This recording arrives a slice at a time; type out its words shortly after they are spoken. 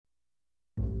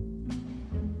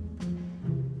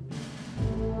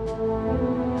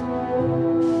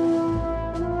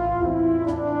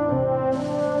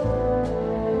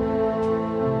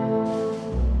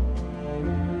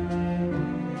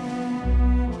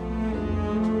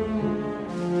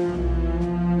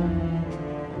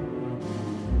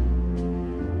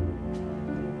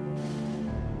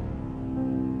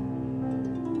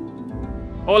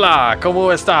Hola,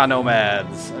 ¿cómo está,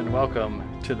 nomads? And welcome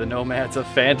to the Nomads of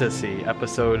Fantasy,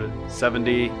 episode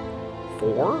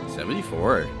 74?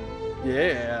 74.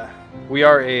 Yeah. We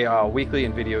are a weekly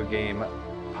and video game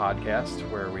podcast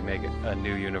where we make a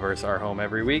new universe our home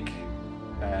every week.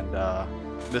 And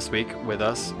this week with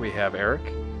us, we have Eric.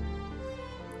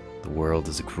 The world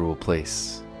is a cruel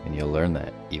place, and you'll learn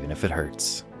that even if it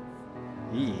hurts.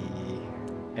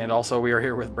 And also we are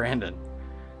here with Brandon.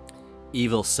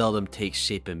 Evil seldom takes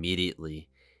shape immediately.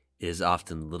 It is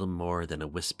often little more than a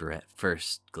whisper at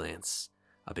first glance,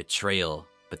 a betrayal,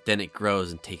 but then it grows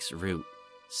and takes root,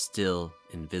 still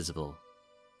invisible,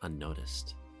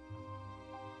 unnoticed.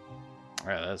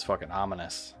 Alright, that's fucking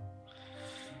ominous.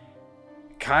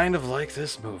 Kind of like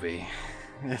this movie.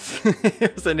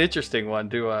 It's an interesting one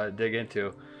to dig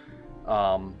into,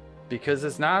 because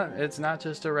it's not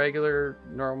just a regular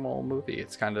normal movie.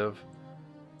 It's kind of,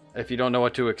 if you don't know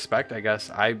what to expect, I guess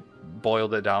I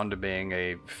boiled it down to being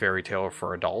a fairy tale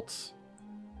for adults,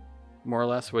 more or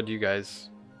less. What do you guys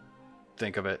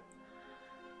think of it?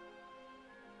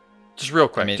 Just real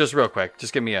quick.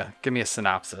 Just give me a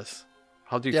synopsis.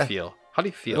 How do you feel? How do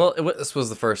you feel? Well, this was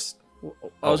the first.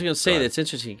 I was going to say that's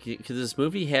interesting because this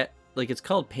movie had, it's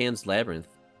called Pan's Labyrinth,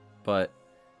 but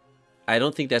I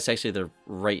don't think that's actually the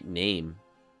right name.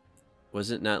 Was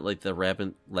it not like the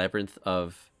labyrinth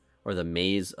of, or the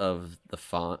maze of the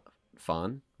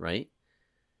fawn, right?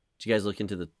 Did you guys look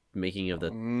into the making of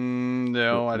the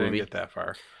No, I didn't get that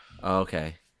far. Oh,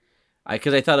 okay.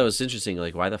 Because I thought it was interesting,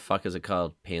 like, why the fuck is it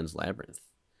called Pan's Labyrinth?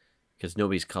 Because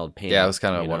nobody's called Pan. Yeah, I was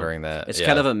kind of wondering that. It's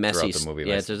kind of a messy... The movie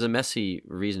there's a messy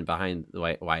reason behind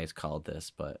why it's called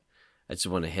this, but I just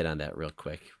want to hit on that real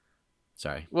quick.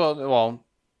 Sorry. Well,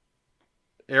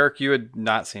 Eric, you had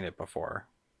not seen it before.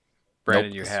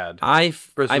 Brandon, you had. I've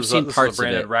seen parts of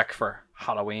Brandon it. Rec for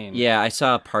Halloween. Yeah, I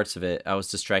saw parts of it. I was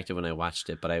distracted when I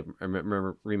watched it, but I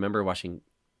remember watching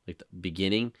like the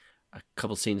beginning, a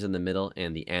couple scenes in the middle,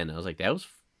 and the end. I was like, that was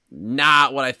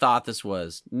not what I thought this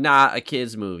was. Not a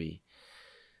kids movie.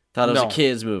 Thought it was a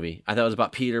kids movie. I thought it was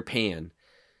about Peter Pan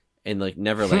and like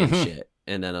Neverland shit.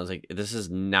 And then I was like, this is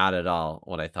not at all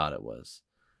what I thought it was.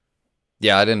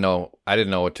 Yeah, I didn't know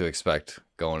what to expect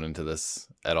going into this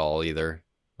at all either.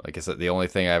 Like I said, the only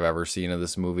thing I've ever seen of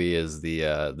this movie is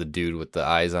the dude with the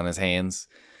eyes on his hands.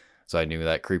 So I knew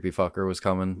that creepy fucker was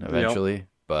coming eventually. Yep.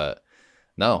 But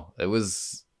no, it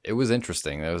was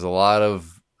interesting. There was a lot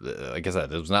of, like I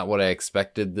said, it was not what I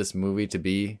expected this movie to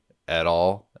be at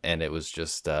all. And it was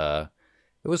just, it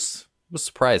was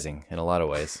surprising in a lot of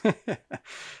ways.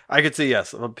 I could see,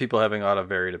 yes, people having a lot of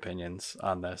varied opinions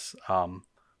on this.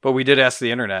 But we did ask the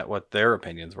internet what their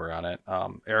opinions were on it.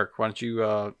 Eric, why don't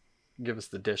you give us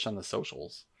the dish on the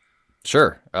socials?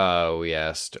 Sure. We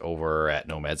asked over at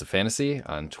Nomads of Fantasy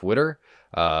on Twitter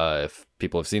if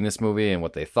people have seen this movie and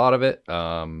what they thought of it.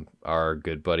 Our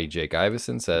good buddy Jake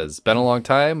Iveson says, been a long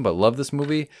time, but love this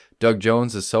movie. Doug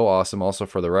Jones is so awesome. Also,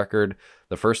 for the record,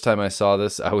 the first time I saw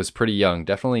this, I was pretty young.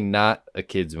 Definitely not a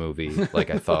kid's movie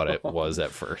like I thought it was at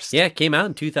first. Yeah, it came out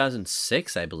in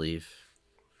 2006, I believe.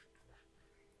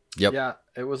 Yep. Yeah,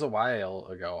 it was a while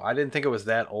ago. I didn't think it was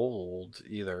that old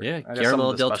either. Yeah,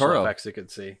 Guillermo del Toro. Effects you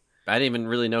could see. I didn't even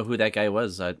really know who that guy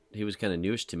was. He was kind of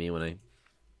newish to me when I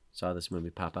saw this movie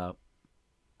pop out.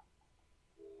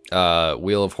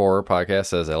 Wheel of Horror podcast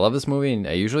says, I love this movie, and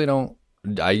I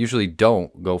usually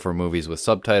don't go for movies with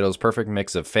subtitles. Perfect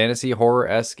mix of fantasy,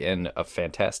 horror-esque, and a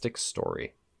fantastic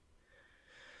story.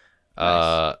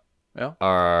 Nice. Yeah.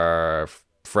 Our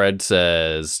Fred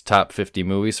says, top 50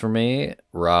 movies for me,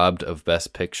 robbed of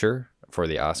Best Picture for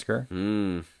the Oscar.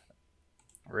 Really?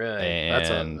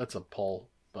 And that's a pull,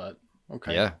 but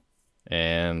okay. Yeah.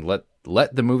 And Let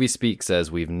the Movie Speak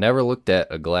says, we've never looked at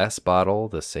a glass bottle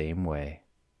the same way.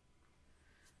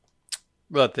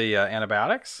 But the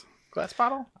antibiotics glass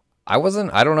bottle? I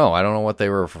don't know. I don't know what they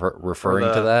were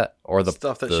referring to that. Or the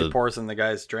stuff that she pours in the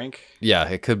guy's drink. Yeah,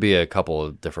 it could be a couple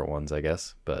of different ones, I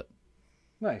guess. But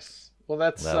nice. Well,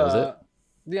 that was it.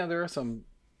 Yeah, there are some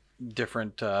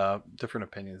different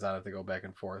opinions on it that go back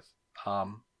and forth.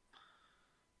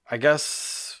 I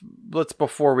guess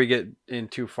before we get in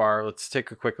too far, let's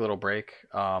take a quick little break.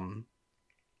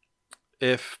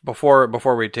 If before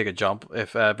we take a jump,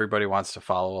 if everybody wants to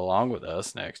follow along with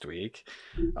us next week,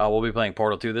 we'll be playing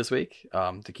Portal 2 this week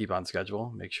to keep on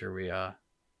schedule. Make sure we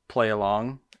play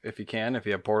along if you can. If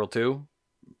you have Portal 2,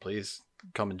 please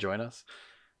come and join us.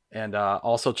 And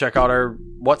also check out our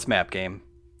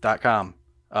whatsmapgame.com.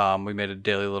 We made a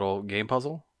daily little game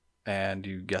puzzle and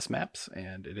you guess maps,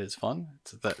 and it is fun.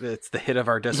 It's the hit of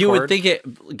our Discord. You would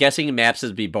think guessing maps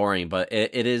would be boring, but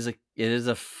it is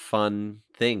a fun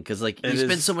thing because like you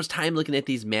spend so much time looking at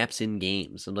these maps in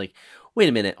games. I'm like, wait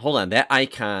a minute, hold on, that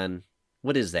icon,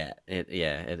 what is that?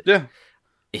 Yeah.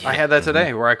 I had that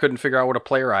today where I couldn't figure out what a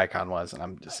player icon was, and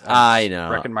I'm just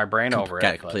wrecking my brain over it.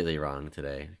 Got it completely wrong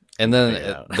today. And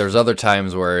then there's other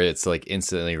times where it's like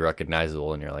instantly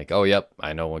recognizable, and you're like, oh, yep,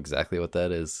 I know exactly what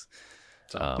that is.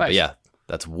 So, nice. But yeah,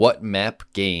 that's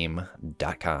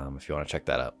whatmapgame.com if you want to check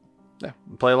that out. Yeah,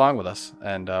 play along with us,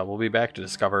 and we'll be back to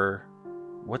discover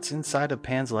what's inside of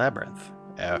Pan's Labyrinth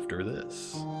after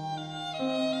this.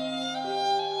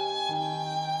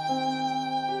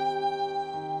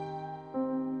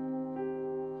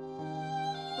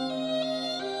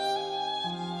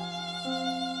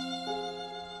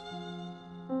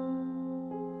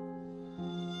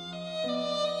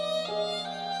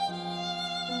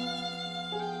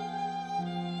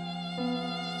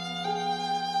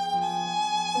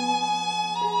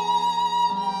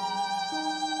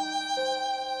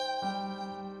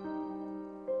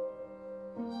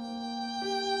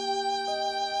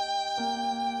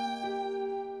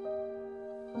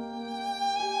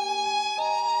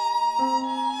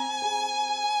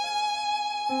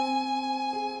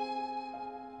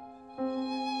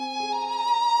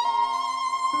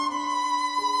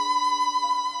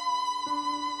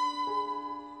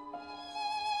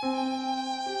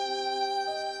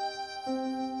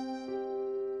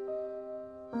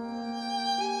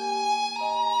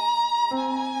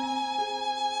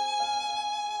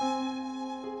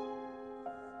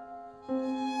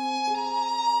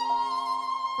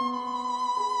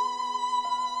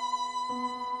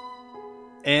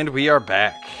 And we are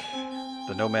back.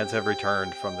 The nomads have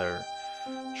returned from their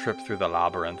trip through the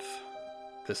Labyrinth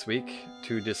this week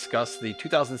to discuss the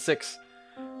 2006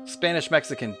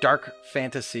 Spanish-Mexican dark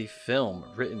fantasy film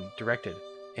written, directed,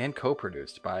 and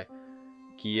co-produced by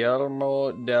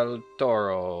Guillermo del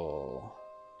Toro.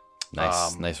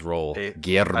 Nice role,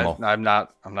 Guillermo. I'm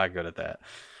not good at that.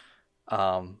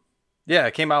 Yeah,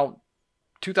 it came out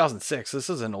 2006. This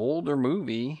is an older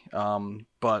movie,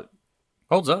 but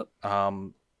holds up.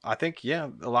 I think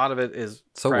a lot of it is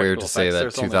so weird to say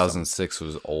that 2006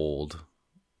 was old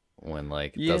when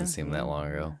like it doesn't seem that long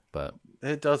ago, but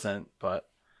it doesn't. But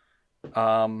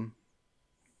I don't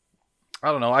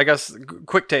know. I guess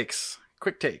quick takes.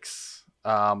 What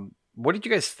did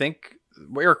you guys think?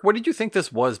 Eric, what did you think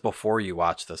this was before you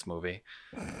watched this movie?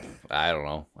 I don't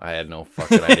know. I had no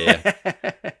fucking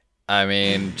idea. I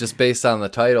mean, just based on the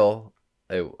title,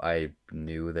 I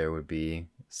knew there would be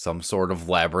some sort of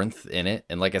labyrinth in it,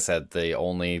 and like I said, the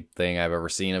only thing I've ever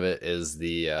seen of it is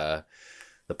the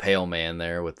pale man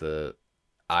there with the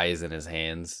eyes in his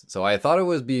hands. So I thought it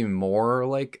would be more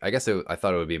like, I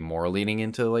thought it would be more leaning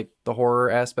into like the horror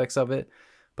aspects of it,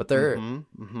 but there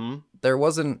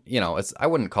wasn't, I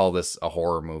wouldn't call this a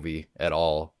horror movie at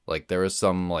all. Like there was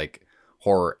some like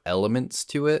horror elements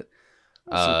to it,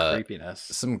 some creepiness,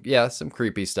 some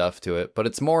creepy stuff to it, but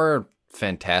it's more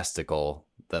fantastical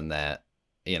than that.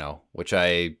 Which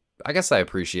I guess I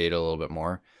appreciate a little bit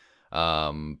more.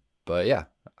 But yeah,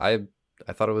 I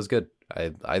thought it was good.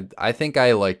 I think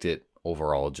I liked it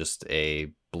overall, just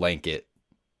a blanket,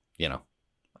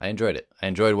 I enjoyed it. I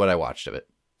enjoyed what I watched of it.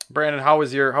 Brandon, how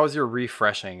was your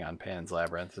refreshing on Pan's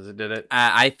Labyrinth? Did it?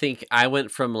 I think I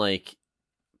went from like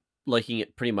liking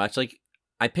it pretty much. Like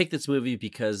I picked this movie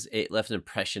because it left an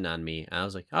impression on me. I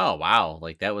was like, oh wow,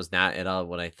 like that was not at all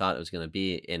what I thought it was going to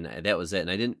be. And that was it. And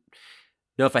I didn't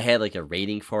know if I had like a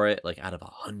rating for it, like out of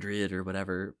 100 or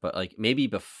whatever, but like maybe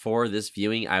before this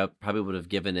viewing, I probably would have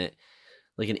given it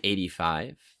like an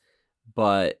 85.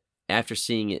 But after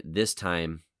seeing it this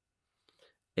time,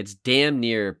 it's damn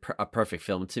near a perfect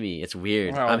film to me. It's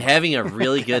weird. Wow. I'm having a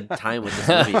really good time with this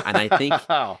movie, and I think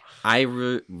I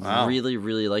really,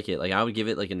 really like it. Like I would give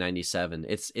it like a 97.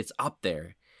 It's up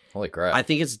there. Holy crap! I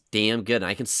think it's damn good. And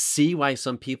I can see why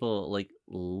some people like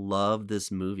love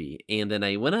this movie. And then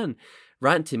I went on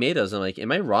Rotten Tomatoes. I'm like,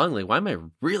 am I wrong? Like, why am I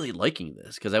really liking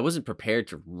this? Because I wasn't prepared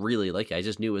to really like it. I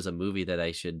just knew it was a movie that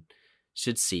I should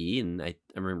see, and I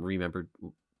remembered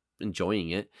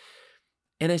enjoying it.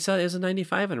 And I saw it was a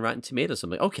 95 on Rotten Tomatoes. So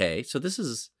I'm like, okay, so this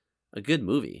is a good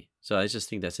movie. So I just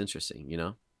think that's interesting,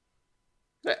 Yeah,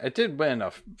 it did win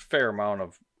a fair amount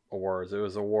of awards. It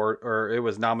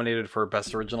was nominated for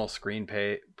Best Original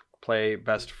Screenplay,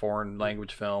 Best Foreign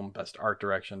Language Film, Best Art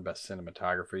Direction, Best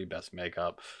Cinematography, Best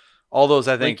Makeup. All those,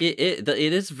 I think. Like it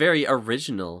is very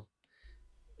original.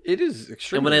 It is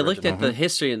extremely And when original. I looked at the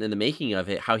history and the making of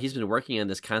it, how he's been working on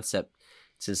this concept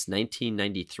since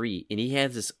 1993, and he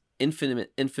has this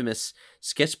infamous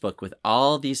sketchbook with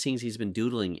all these things he's been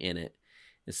doodling in it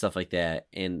and stuff like that.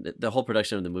 And the whole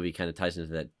production of the movie kind of ties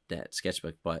into that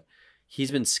sketchbook. But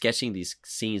he's been sketching these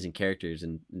scenes and characters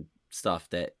and stuff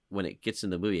that when it gets in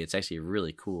the movie, it's actually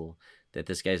really cool that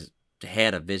this guy's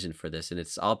had a vision for this, and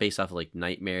it's all based off of like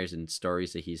nightmares and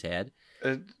stories that he's had.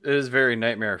 It is very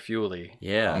nightmare fuely.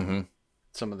 Yeah.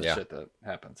 Some of the shit that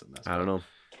happens in this. I don't know.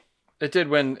 It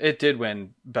did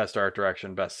win Best Art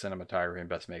Direction, Best Cinematography, and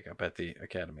Best Makeup at the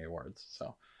Academy Awards.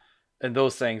 So, and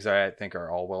those things I think are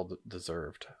all well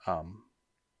deserved.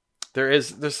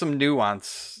 There's some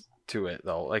nuance to it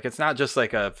though. Like it's not just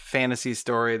like a fantasy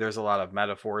story. There's a lot of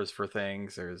metaphors for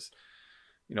things. There's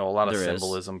a lot of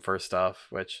symbolism for stuff,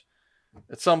 which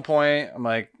at some point I'm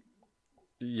like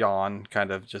yawn,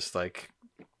 kind of just like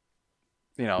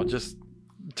just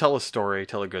tell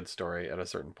a good story at a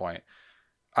certain point.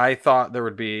 I thought there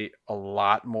would be a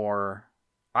lot more.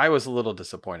 I was a little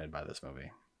disappointed by this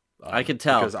movie. I could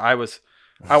tell because I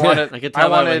could tell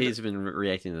by the way he's been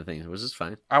reacting to things, which is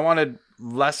fine. I wanted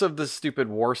less of the stupid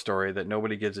war story that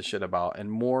nobody gives a shit about, and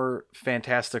more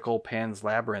fantastical Pan's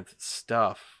Labyrinth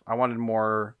stuff. I wanted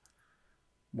more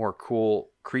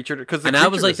cool creature, because I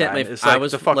was like that. I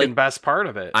was the fucking best part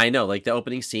of it. I know, like the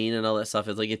opening scene and all that stuff.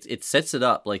 It's like it sets it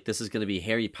up like this is going to be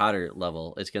Harry Potter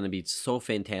level. It's going to be so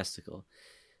fantastical.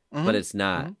 But it's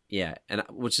not. Yeah. And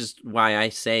which is why I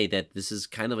say that this is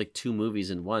kind of like two movies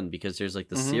in one, because there's like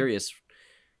the serious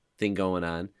thing going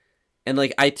on. And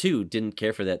like I too didn't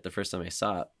care for that the first time I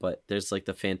saw it, but there's like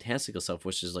the fantastical stuff,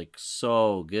 which is like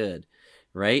so good.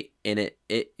 Right. And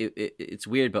it's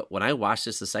weird, but when I watched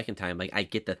this the second time, like I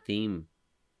get the theme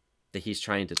that he's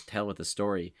trying to tell with the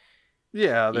story.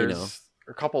 Yeah. There's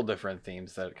a couple different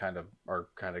themes that are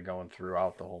going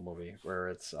throughout the whole movie, where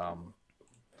it's,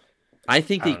 I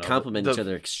think they complement each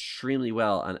other extremely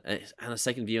well. On a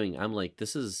second viewing, I'm like,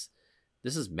 this is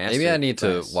masterpiece. Maybe I need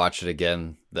to watch it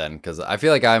again then, because I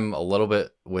feel like I'm a little bit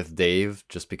with Dave,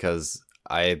 just because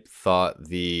I thought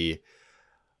maybe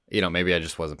I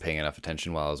just wasn't paying enough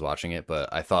attention while I was watching it,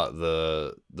 but I thought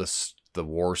the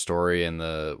war story and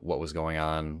what was going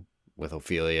on with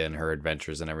Ofelia and her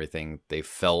adventures and everything, they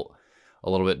felt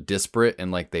a little bit disparate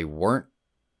and like they weren't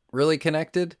really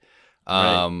connected.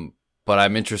 Right. But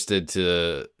I'm interested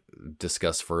to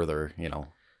discuss further,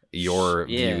 your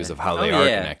views of how they are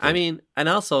connected. I mean, and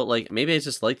also like maybe I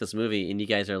just like this movie and you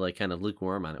guys are like kind of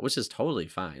lukewarm on it, which is totally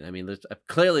fine. I mean, there's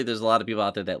a lot of people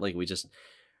out there that like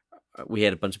we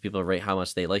had a bunch of people rate how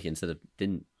much they like it instead of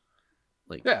didn't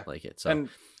like it. So, and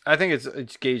I think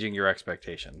it's gauging your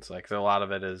expectations. Like a lot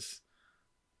of it is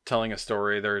telling a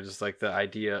story. They're just like the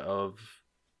idea of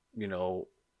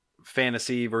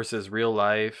fantasy versus real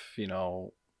life.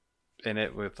 In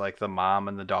it with like the mom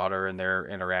and the daughter and their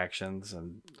interactions,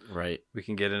 and we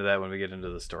can get into that when we get into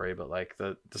the story, but like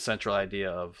the central idea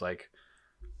of like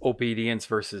obedience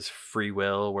versus free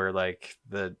will, where like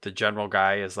the general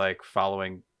guy is like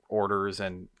following orders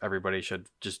and everybody should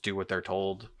just do what they're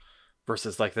told,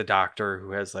 versus like the doctor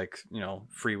who has like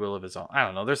free will of his own. I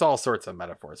don't know, there's all sorts of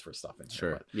metaphors for stuff in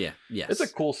here. Yes, it's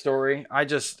a cool story.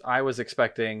 I was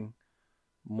expecting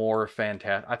more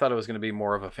I thought it was going to be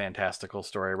more of a fantastical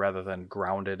story rather than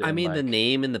grounded in, the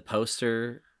name in the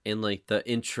poster in like the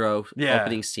intro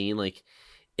opening scene, like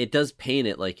it does paint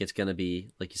it like it's going to be,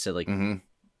 like you said, like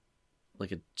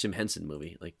like a Jim Henson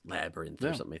movie, like Labyrinth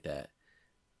or something like that,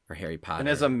 or Harry Potter. And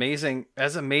as amazing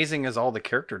as all the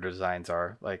character designs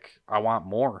are, like I want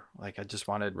more. Like I just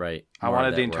wanted I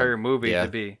wanted the entire movie to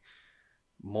be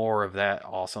more of that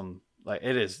awesome. Like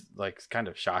it is like kind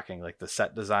of shocking, like the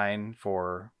set design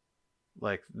for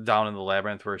like down in the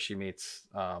labyrinth where she meets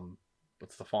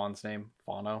what's the fawn's name?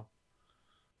 Fauno?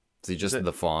 Is he just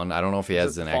the fawn? I don't know if he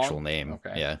has an actual name.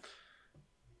 Okay. Yeah.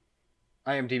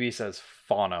 IMDb says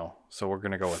Fauno, so we're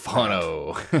gonna go with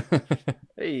Fauno.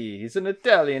 Hey, he's an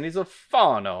Italian. He's a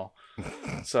Fauno.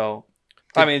 So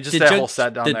I mean, just that whole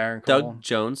set down there. Did Doug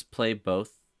Jones play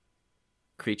both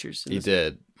creatures? He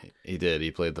did. He did.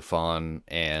 He played the fawn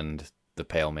and the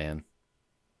pale man.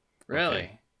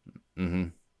 Really? Mm-hmm.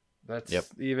 That's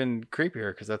even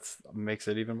creepier, because that makes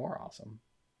it even more awesome.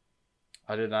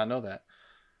 I did not know that.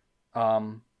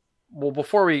 Well,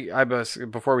 before we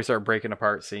start breaking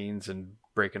apart scenes and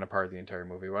breaking apart the entire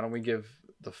movie, why don't we give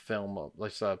the film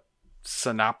a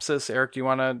synopsis? Eric, do you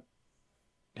want to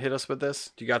hit us with this?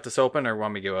 Do you got this open, or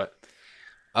want me to do it?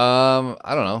 I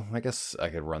don't know. I guess I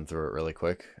could run through it really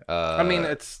quick. I mean,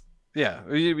 it's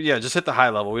just hit the high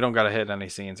level. We don't got to hit any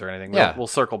scenes or anything. We'll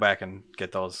circle back and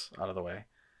get those out of the way.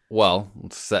 Well,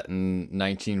 it's set in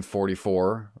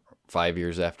 1944, 5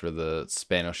 years after the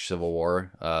Spanish Civil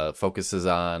War. Focuses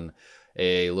on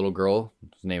a little girl.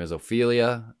 Her name is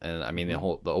Ofelia, and I mean the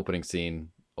opening scene,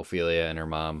 Ofelia and her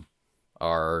mom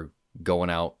are going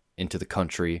out into the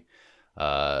country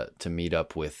to meet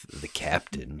up with the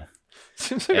captain.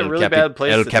 Seems like a really bad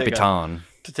place El to Capitan.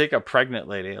 take a pregnant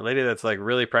lady, a lady that's like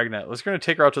really pregnant. Let's going to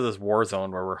take her out to this war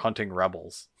zone where we're hunting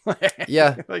rebels.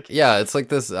 Yeah, like, yeah, it's like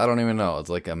this. I don't even know. It's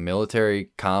like a military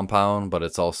compound, but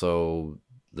it's also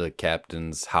the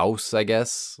captain's house. I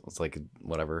guess it's like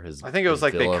whatever his. I think it was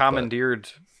like villa, they commandeered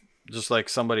just like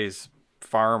somebody's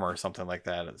farm or something like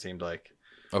that. It seemed like.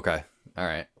 Okay, all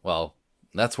right. Well,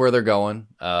 that's where they're going,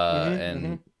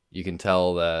 and you can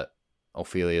tell that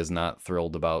Ophelia is not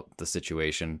thrilled about the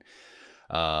situation.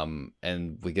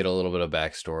 And we get a little bit of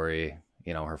backstory.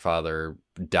 You know, her father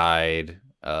died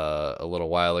a little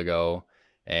while ago,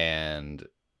 and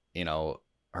you know,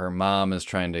 her mom is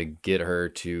trying to get her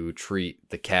to treat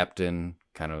the captain,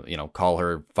 kind of, you know, call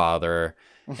her father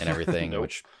and everything, Nope.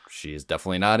 which she is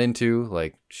definitely not into.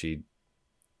 Like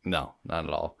no, not at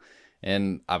all.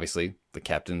 And obviously, the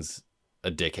captain's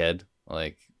a dickhead.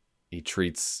 Like, he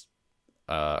treats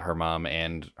her mom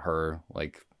and her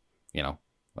like, you know,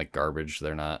 like garbage.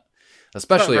 They're not,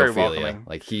 especially very Ophelia. welcoming.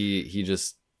 Like he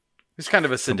just He's kind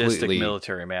of a sadistic completely-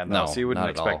 military man, though, No, so you wouldn't not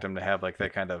at expect all. him to have like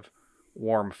that kind of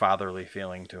warm fatherly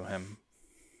feeling to him.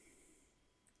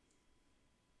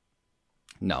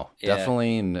 no, Yeah.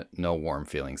 definitely no warm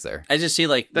feelings there. I just see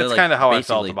like they're, That's like, kind of how I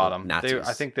felt basically about him. Nazis.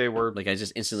 I think they were like I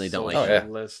just instantly don't like Oh, yeah.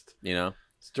 socialist. you know.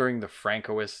 It's during the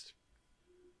Francoist.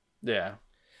 Yeah.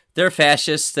 They're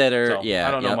fascists that are So, yeah.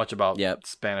 I don't know yep, much about Yep.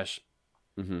 Spanish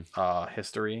Mhm.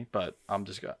 history, but I'm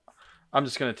just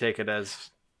gonna take it as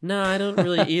No, I don't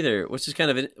really either. Which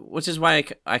is why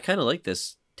I kind of like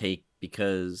this take,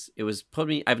 because it was put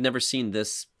me. I've never seen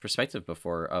this perspective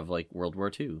before of like World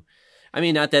War II. I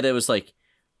mean, not that it was like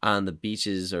on the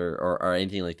beaches or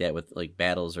anything like that with like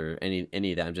battles or any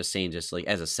of that. I'm just saying, just like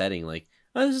as a setting, like,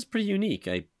 oh, this is pretty unique.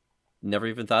 I never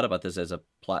even thought about this as a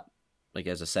plot, like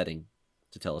as a setting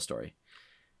to tell a story.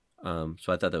 So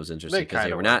I thought that was interesting because they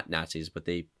kinda were were. not Nazis, but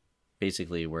they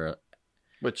basically were.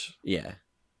 which Yeah.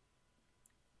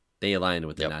 They aligned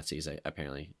with the Yep. Nazis,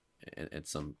 apparently, at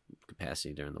some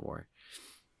capacity during the war.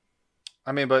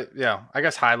 I mean, but yeah, I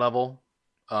guess high level.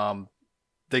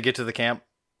 They get to the camp.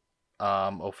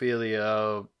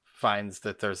 Ophelia finds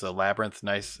that there's a labyrinth,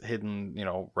 nice hidden, you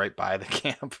know, right by the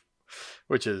camp,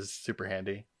 which is super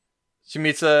handy. She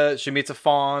meets a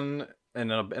fawn in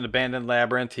an abandoned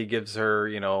labyrinth. He gives her,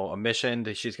 you know, a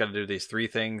mission. She's got to do these 3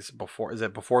 things before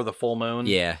the full moon?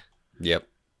 Yeah. Yep.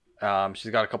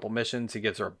 She's got a couple missions. He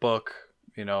gives her a book.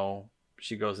 You know,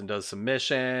 she goes and does some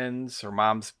missions. Her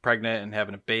mom's pregnant and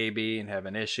having a baby and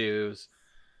having issues.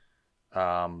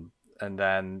 And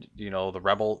then, you know,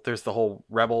 there's the whole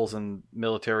rebels and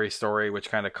military story, which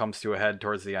kind of comes to a head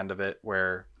towards the end of it,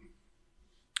 where,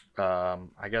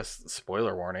 I guess,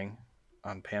 spoiler warning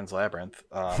on Pan's Labyrinth.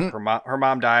 Her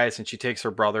mom dies, and she takes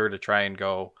her brother to try and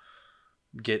go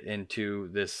get into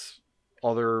this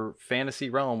other fantasy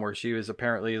realm where she was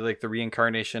apparently like the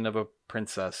reincarnation of a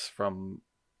princess from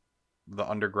the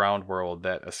underground world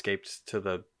that escaped to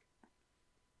the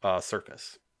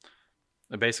surface.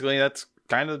 And basically, that's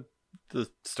kind of the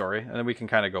story, and then we can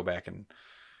kind of go back and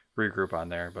regroup on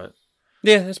there. But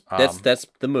Yeah, that's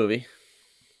the movie.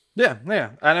 yeah,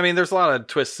 and I mean, there's a lot of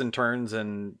twists and turns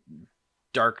and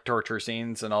dark torture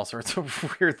scenes and all sorts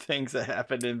of weird things that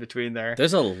happen in between there.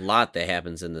 There's a lot that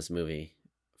happens in this movie,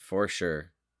 for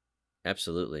sure.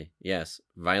 Absolutely, yes.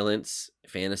 Violence,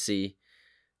 fantasy.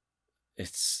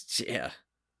 It's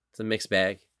a mixed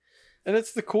bag. And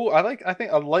it's the cool. I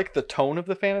think I like the tone of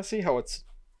the fantasy, how it's,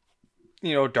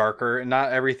 you know, darker, and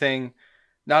not everything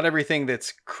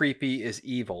that's creepy is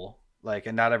evil. Like,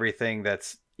 and not everything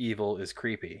that's evil is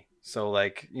creepy. So,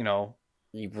 like, you know,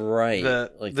 Right.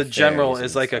 the general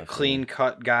fairies is and like a stuff, clean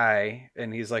cut guy,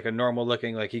 and he's like a normal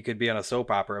looking, like he could be on a soap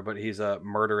opera, but he's a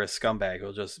murderous scumbag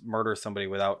who'll just murder somebody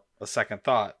without a second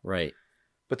thought. Right.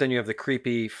 But then you have the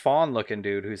creepy fawn looking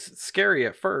dude who's scary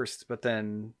at first, but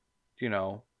then, you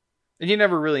know, and you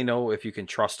never really know if you can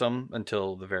trust him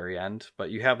until the very end. But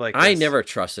you have like I this- never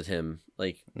trusted him.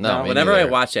 Like, No, me whenever I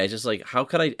neither. watch it, I just like, how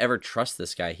could I ever trust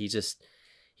this guy? He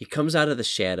comes out of the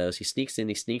shadows. He sneaks in,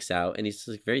 he sneaks out, and he's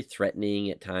like very threatening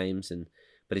at times,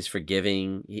 but he's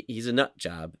forgiving. He's a nut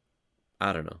job.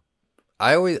 I don't know.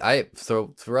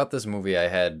 So throughout this movie, I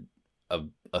had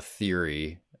a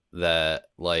theory that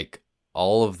like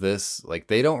all of this, like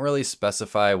they don't really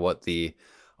specify what the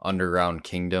underground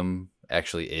kingdom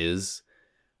actually is,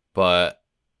 but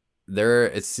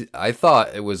I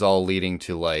thought it was all leading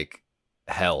to like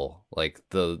hell, like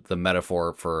the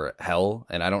metaphor for hell,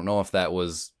 and I don't know if that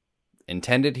was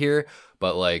intended here,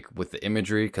 but like with the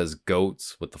imagery, because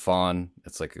goats with the fawn,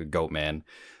 it's like a goat man.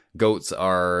 Goats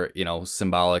are,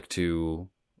 symbolic to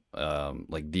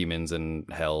like demons and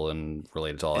hell and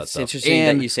related to all that It's stuff. interesting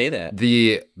And that you say that.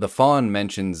 the fawn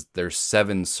mentions there's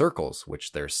 7 circles,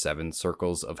 which there's 7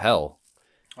 circles of hell.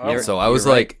 Oh, So I was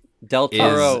you're right. like, Del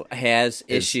Toro has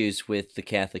issues with the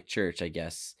Catholic Church, I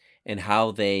guess, and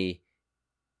how they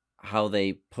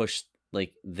push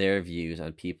like their views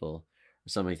on people or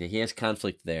something like that. He has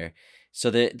conflict there. So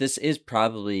this is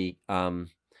probably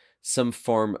some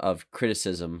form of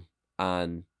criticism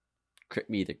on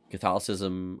either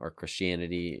Catholicism or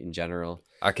Christianity in general.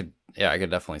 I could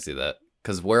definitely see that,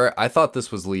 because where I thought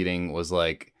this was leading was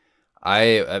like,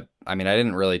 I mean, I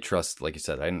didn't really trust, like you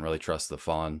said, I didn't really trust the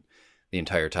fawn the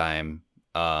entire time.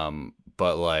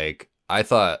 But like I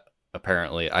thought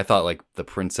like the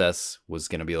princess was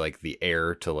gonna be like the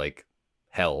heir to like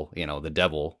hell, the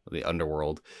devil, the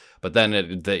underworld. But then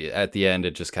at the end,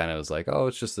 it just kind of was like, oh,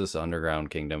 it's just this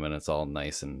underground kingdom, and it's all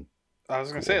nice and. I was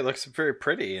going to say, it looks very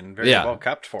pretty and very Yeah. well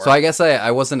kept for it. So I guess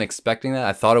I wasn't expecting that.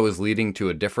 I thought it was leading to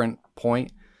a different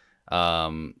point,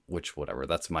 which, whatever,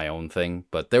 that's my own thing.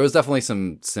 But there was definitely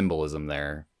some symbolism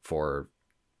there for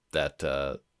that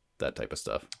type of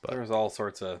stuff. But there's all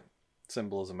sorts of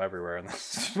symbolism everywhere in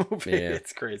this movie. Yeah.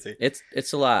 It's crazy.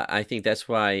 It's a lot. I think that's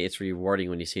why it's rewarding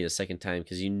when you see it a second time,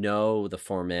 because you know the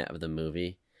format of the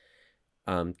movie.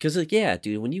 Because like, yeah,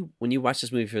 dude, when you watch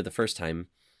this movie for the first time,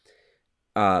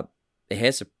 it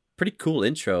has a pretty cool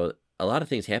intro. A lot of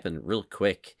things happen real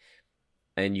quick,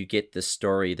 and you get this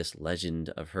story, this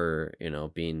legend of her,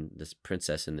 being this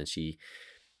princess, and then she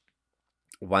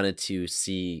wanted to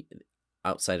see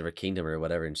outside of her kingdom or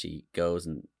whatever, and she goes,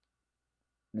 and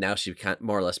now she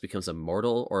more or less becomes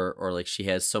immortal, or like she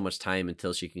has so much time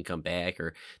until she can come back,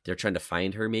 or they're trying to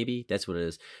find her. Maybe that's what it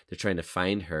is. They're trying to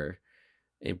find her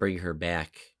and bring her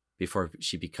back before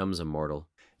she becomes immortal.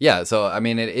 Yeah, so I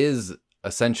mean, it is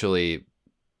essentially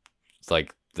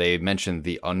like they mentioned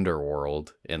the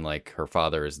underworld, and like her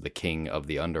father is the king of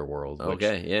the underworld.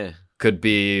 Okay, yeah, could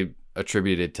be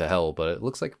attributed to hell, but it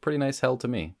looks like a pretty nice hell to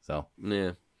me. So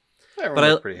yeah,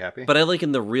 everyone's pretty happy. But I like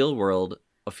in the real world,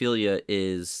 Ofelia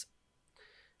is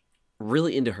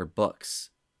really into her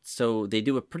books, so they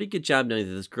do a pretty good job knowing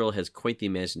that this girl has quite the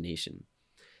imagination.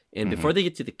 And before they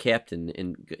get to the captain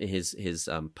and his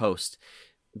post,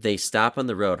 they stop on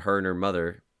the road, her and her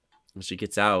mother, and she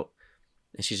gets out,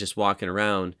 and she's just walking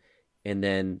around, and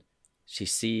then she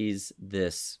sees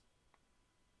this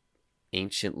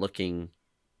ancient-looking...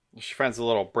 She finds a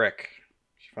little brick.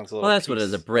 Well, that's what it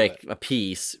is, a brick, a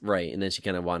piece, right. And then she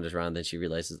kind of wanders around, then she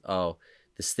realizes, oh,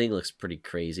 this thing looks pretty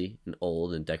crazy and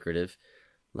old and decorative.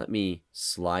 Let me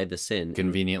slide this in.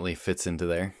 Conveniently fits into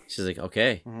there. She's like,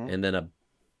 okay. And then a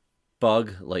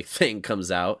bug-like thing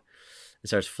comes out and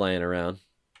starts flying around.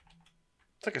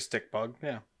 It's like a stick bug,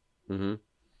 yeah. Mm-hmm.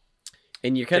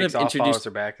 And you're kind of introduced. Follows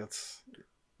her back.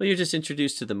 Well, you're just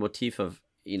introduced to the motif of,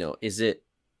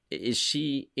 is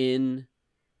she in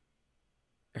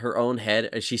her own head?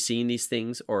 Is she seeing these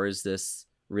things, or is this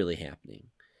really happening?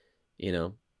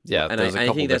 Yeah, and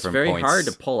I think that's very hard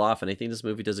to pull off. And I think this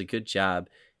movie does a good job,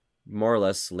 more or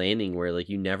less landing where like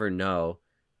you never know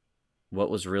what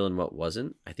was real and what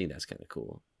wasn't. I think that's kind of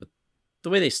cool. But the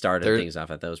way they started things off,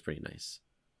 I thought was pretty nice.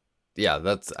 Yeah,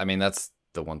 that's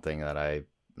the one thing that I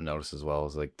noticed as well,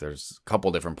 is like there's a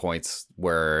couple different points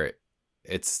where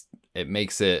it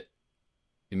makes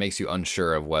you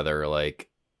unsure of whether like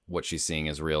what she's seeing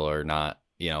is real or not,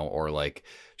 or like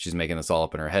she's making this all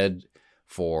up in her head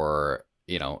for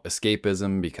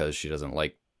escapism because she doesn't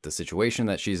like the situation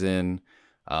that she's in.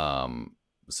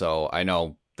 So I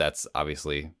know that's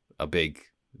obviously a big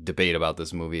debate about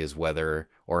this movie, is whether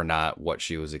or not what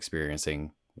she was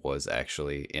experiencing was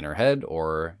actually in her head,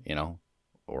 or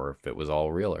or if it was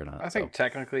all real or not. I think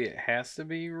technically it has to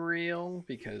be real,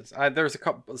 because there's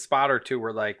a spot or two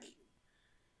where like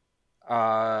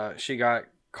she got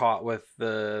caught with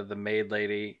the maid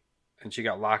lady and she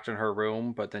got locked in her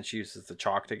room, but then she uses the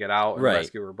chalk to get out and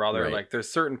rescue her brother. Right. Like there's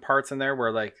certain parts in there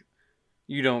where like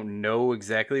you don't know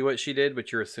exactly what she did,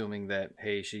 but you're assuming that,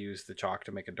 hey, she used the chalk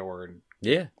to make a door and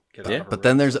get out of her But room.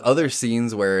 then there's other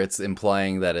scenes where it's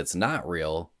implying that it's not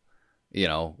real,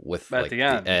 with at like the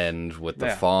end with the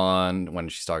fawn, when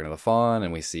she's talking to the fawn,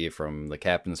 and we see it from the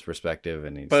captain's perspective,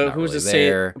 and he's but not who's really to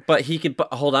there. say? But he could.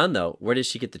 But hold on though, where did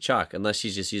she get the chalk? Unless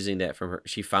she's just using that from her.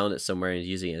 She found it somewhere and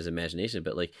using it as imagination.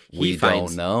 But like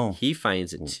don't know. He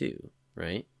finds it too,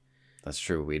 right? That's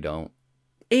true. We don't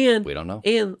know.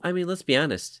 And I mean, let's be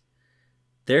honest.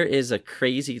 There is a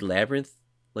crazy labyrinth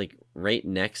like right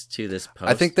next to this post.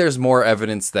 I think there's more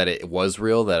evidence that it was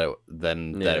real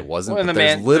than that it wasn't. Well, and but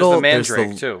there's the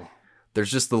mandrake too.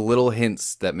 There's just the little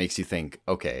hints that makes you think,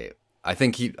 okay, I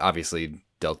think he obviously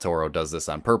Del Toro does this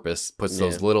on purpose, puts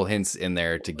those little hints in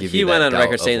there to give you. He went went on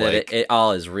record saying like, that it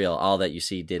all is real, all that you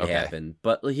see did happen,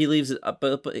 but he leaves it.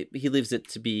 But he leaves it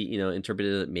to be,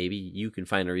 interpreted that maybe you can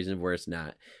find a reason where it's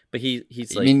not. But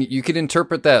he's like, I mean, you could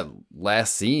interpret that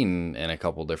last scene in a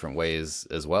couple different ways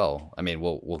as well. I mean,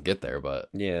 we'll get there, but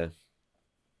yeah.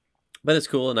 But it's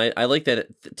cool, and I like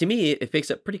that. To me, it picks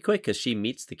up pretty quick because she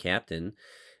meets the captain.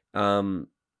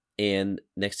 And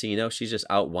next thing you know, she's just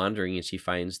out wandering and she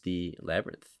finds the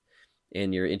labyrinth,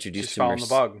 and you're introduced to found the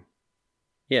bug.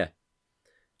 Yeah.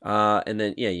 And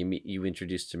then you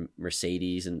introduced to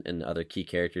Mercedes and other key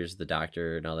characters, the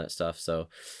doctor and all that stuff. So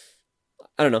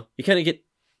I don't know. You kind of get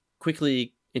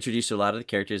quickly introduced to a lot of the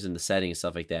characters in the setting and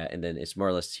stuff like that. And then it's more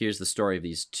or less, here's the story of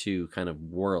these two kind of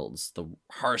worlds, the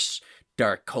harsh,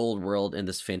 dark, cold world and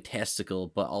this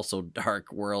fantastical but also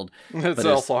dark world. It's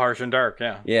also harsh and dark,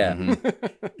 yeah. Yeah.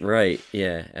 Mm-hmm. Right.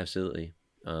 Yeah, absolutely.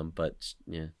 But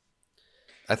yeah.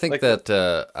 I think I kind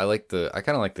of like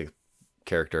the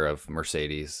character of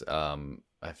Mercedes.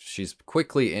 She's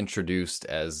quickly introduced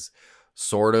as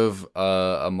sort of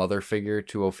a mother figure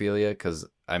to Ofelia, because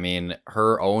I mean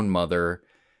her own mother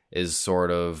is sort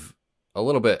of a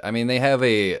little bit, I mean they have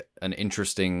an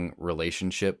interesting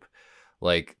relationship.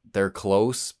 Like, they're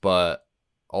close, but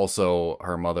also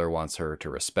her mother wants her to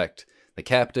respect the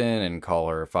captain and call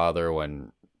her father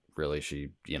when really she,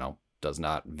 does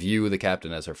not view the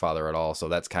captain as her father at all. So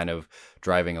that's kind of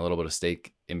driving a little bit of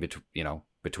stake in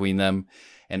between them.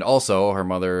 And also her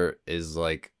mother is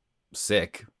like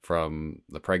sick from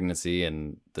the pregnancy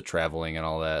and the traveling and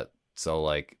all that. So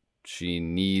like she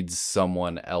needs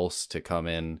someone else to come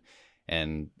in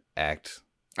and act.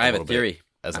 I have a theory.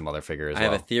 As a mother figure as well. I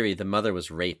have a theory. The mother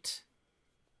was raped.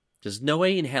 There's no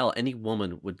way in hell any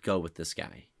woman would go with this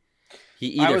guy.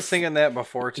 I was thinking that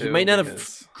before, too. He might not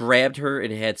have grabbed her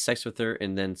and had sex with her,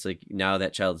 and then it's like, now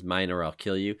that child's mine or I'll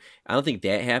kill you. I don't think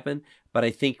that happened, but I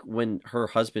think when her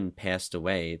husband passed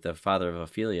away, the father of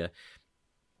Ofelia,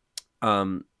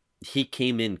 he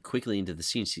came in quickly into the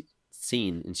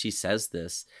scene, and she says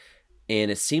this, and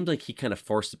it seemed like he kind of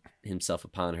forced himself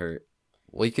upon her.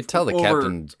 Well, you could tell the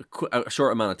captain a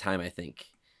short amount of time, I think,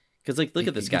 because like, look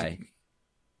at this guy.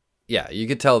 Yeah, you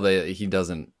could tell that he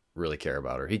doesn't really care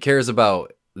about her. He cares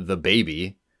about the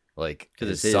baby, like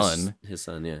his son. His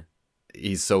son, yeah.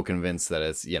 He's so convinced that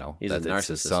it's he's that it's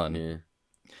his son. Yeah.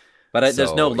 But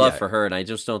there's no love for her, and I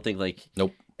just don't think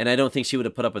nope. And I don't think she would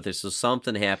have put up with this. So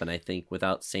something happened, I think,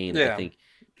 without saying. I think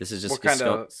this is just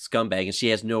a scumbag, and she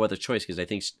has no other choice because I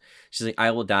think she's like,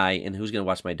 I will die, and who's going to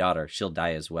watch my daughter? She'll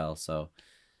die as well. So,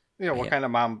 what kind of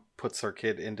mom puts her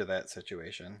kid into that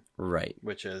situation? Right.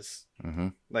 Which is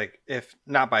like, if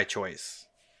not by choice,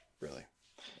 really.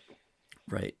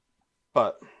 Right.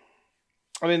 But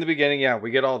I mean, in the beginning,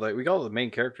 we get all the main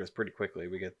characters pretty quickly.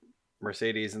 We get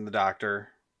Mercedes and the doctor,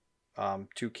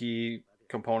 two key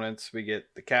components. We get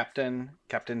the Captain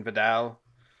Vidal,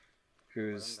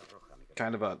 who's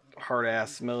kind of a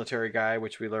hard-ass military guy,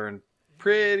 which we learn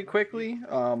pretty quickly.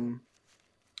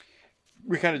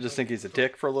 We kind of just think he's a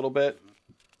dick for a little bit.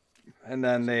 And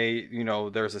then they,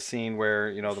 there's a scene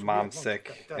where, the mom's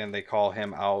sick and they call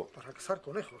him out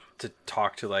to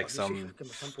talk to like some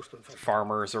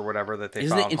farmers or whatever that they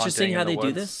found. Isn't it interesting how they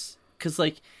do this? Because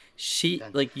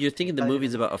you're thinking the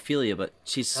movie's about Ofelia, but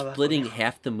she's splitting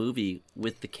half the movie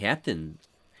with the captain.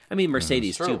 I mean,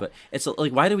 Mercedes too, but it's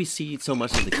like, why do we see so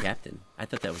much of the captain? I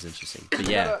thought that was interesting. But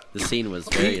yeah, the scene was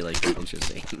very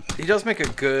interesting. He does make a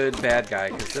good bad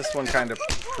guy, because this one kind of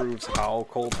proves how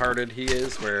cold-hearted he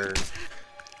is, where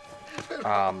he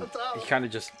kind of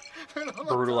just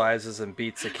brutalizes and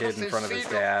beats a kid in front of his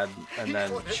dad, and then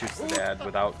shoots the dad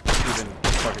without even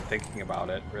fucking thinking about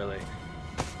it, really,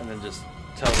 and then just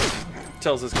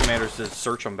tells his commanders to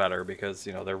search them better, because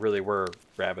there really were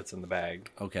rabbits in the bag.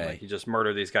 Okay. Like, he just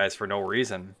murdered these guys for no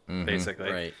reason,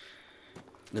 basically. Right.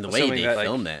 And the way they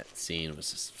filmed that scene was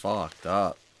just fucked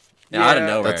up. Out of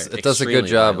nowhere. It does a good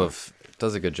job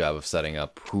of setting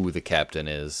up who the captain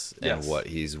is and what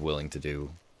he's willing to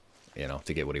do,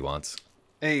 to get what he wants.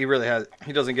 He really has.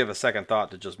 He doesn't give a second thought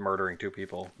to just murdering two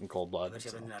people in cold blood.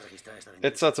 So.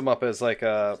 It sets him up as like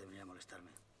a.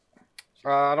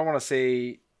 I don't want to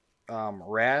say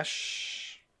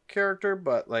rash character,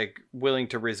 but like willing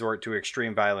to resort to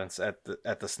extreme violence at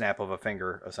the snap of a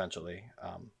finger, essentially,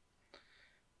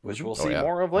 which we'll see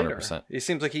more of later. 100%. He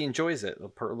seems like he enjoys it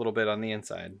a little bit on the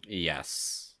inside.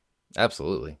 Yes,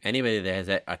 absolutely. Anybody that has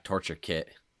a torture kit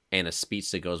and a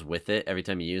speech that goes with it every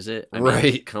time you use it. I mean,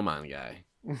 Right. come on, guy.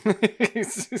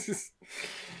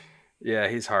 Yeah,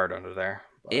 he's hard under there.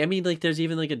 I mean, like, there's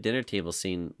even like a dinner table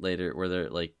scene later where they're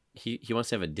like, he wants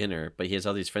to have a dinner, but he has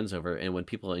all these friends over, and when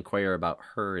people inquire about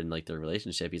her and like their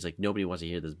relationship, he's like, nobody wants to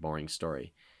hear this boring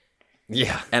story.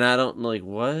 Yeah. And I don't like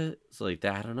what it's like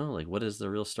that. I don't know, like, what is the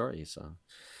real story? So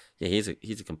yeah, he's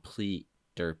a complete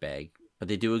dirtbag, but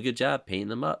they do a good job painting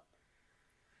them up.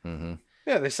 Mm-hmm.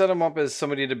 Yeah, they set him up as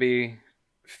somebody to be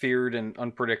feared and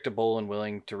unpredictable and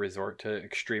willing to resort to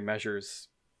extreme measures.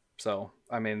 So,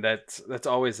 I mean, that's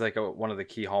always like one of the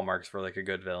key hallmarks for like a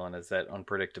good villain is that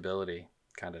unpredictability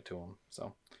kind of to him.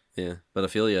 So, Yeah, but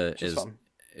Ophelia is is fun.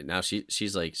 now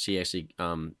she's like she actually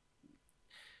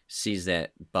sees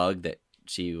that bug that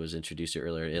she was introduced to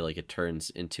earlier. It turns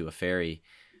into a fairy,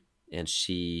 and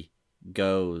she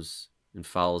goes and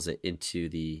follows it into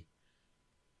the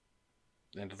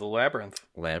labyrinth.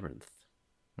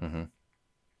 Mm-hmm.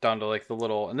 Down to like the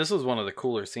little, and this was one of the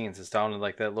cooler scenes. It's down in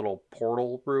like that little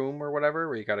portal room or whatever,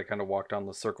 where you got to kind of walk down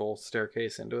the circle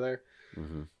staircase into there.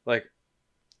 Mm-hmm. Like,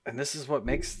 and this is what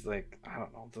makes like, I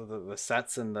don't know, the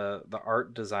sets and the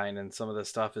art design and some of the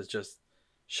stuff is just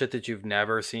shit that you've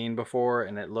never seen before,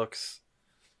 and it looks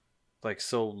like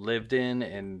so lived in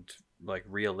and like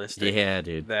realistic. Yeah,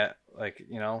 dude. That like,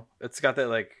 you know, it's got that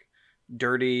like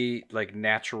dirty, like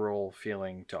natural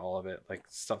feeling to all of it, like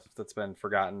stuff that's been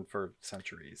forgotten for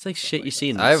centuries. It's like shit you see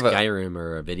in I have Skyrim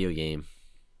or a video game.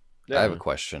 Yeah. I have a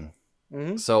question.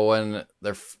 Mm-hmm. So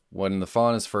when the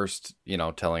fawn is first, you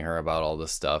know, telling her about all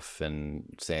this stuff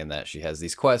and saying that she has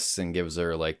these quests and gives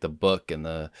her like the book and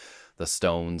the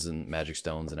stones and magic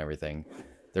stones and everything,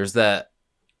 there's that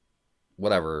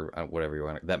whatever you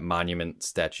want, that monument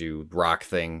statue rock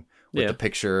thing with the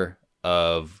picture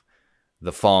of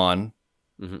the fawn,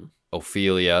 mm-hmm.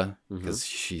 Ofelia, because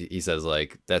he says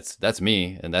like that's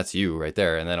me and that's you right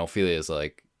there, and then Ophelia's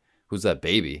like, who's that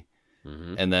baby?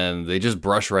 Mm-hmm. And then they just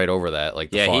brush right over that,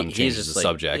 like the fawn changes the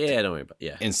subject. Yeah, don't worry about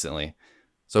instantly.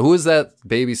 So who is that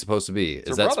baby supposed to be?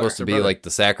 Is that supposed to be like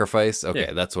the sacrifice?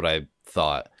 Okay, that's what I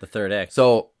thought. The third act.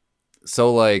 So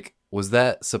like, was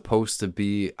that supposed to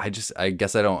be? I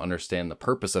guess I don't understand the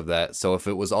purpose of that. So if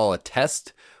it was all a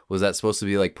test, was that supposed to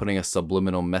be like putting a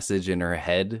subliminal message in her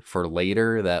head for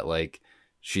later that like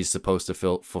she's supposed to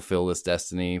fulfill this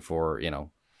destiny for, you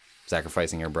know,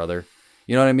 sacrificing her brother?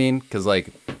 You know what I mean? Because like,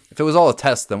 if it was all a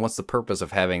test, then what's the purpose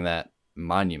of having that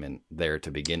monument there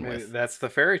to begin with? That's the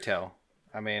fairy tale.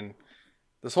 I mean,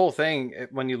 this whole thing,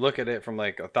 when you look at it from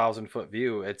like 1,000-foot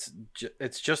view, it's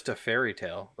just a fairy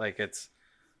tale. Like, it's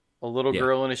a little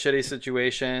girl in a shitty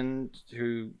situation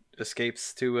who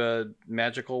escapes to a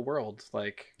magical world.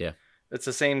 Like, it's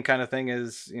the same kind of thing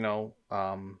as, you know,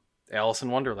 Alice in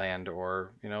Wonderland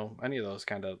or, you know, any of those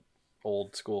kind of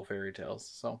old school fairy tales.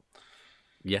 So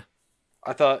yeah,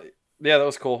 I thought, that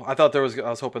was cool. I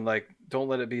was hoping like, don't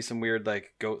let it be some weird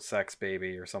like goat sex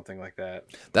baby or something like that.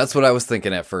 That's what I was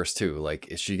thinking at first too. Like,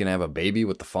 is she gonna have a baby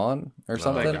with the fawn or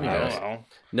something? I don't know.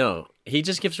 No, he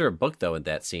just gives her a book though in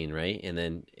that scene, right? And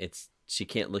then she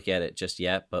can't look at it just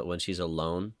yet, but when she's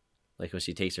alone, like when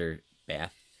she takes her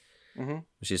bath, when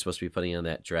she's supposed to be putting on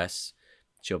that dress,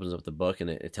 she opens up the book and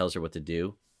it tells her what to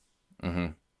do.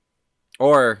 Mm-hmm.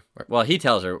 Or, well, he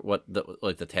tells her what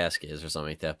the task is or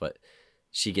something like that, but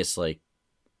she gets like,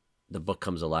 the book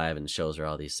comes alive and shows her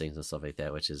all these things and stuff like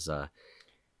that, which is,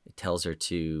 it tells her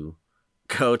to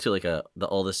go to like the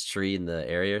oldest tree in the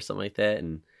area or something like that.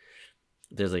 And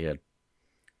there's like a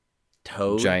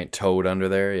giant toad under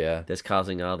there. Yeah. That's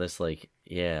causing all this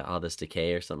all this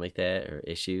decay or something like that, or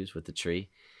issues with the tree.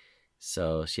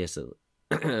 So she has to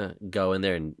go in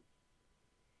there and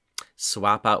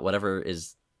swap out whatever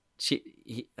is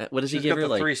what does he give her?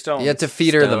 Like 3 stones. You have to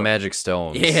feed her the magic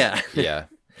stones. Yeah. Yeah.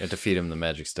 You have to feed him the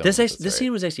magic stones. This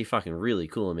scene was actually fucking really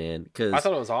cool, man. Because I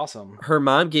thought it was awesome. Her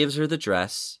mom gives her the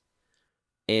dress,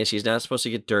 and she's not supposed to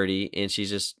get dirty, and she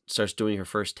just starts doing her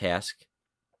first task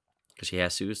because she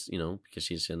has to, you know, because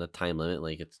she's in a time limit,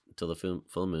 like it's until the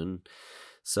full moon.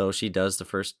 So she does the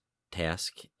first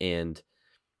task, and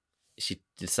she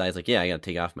decides, like, yeah, I got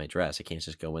to take off my dress. I can't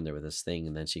just go in there with this thing.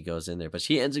 And then she goes in there, but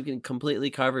she ends up getting completely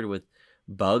covered with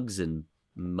bugs and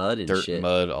mud and dirt, shit.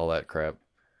 mud, all that crap.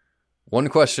 One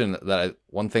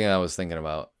thing I was thinking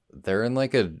about, they're in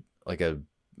like a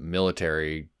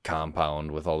military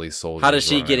compound with all these soldiers. How does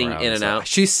she getting in and out?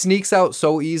 She sneaks out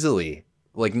so easily,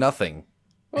 like nothing.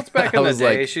 Well, it's back in the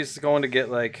day. She's going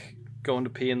to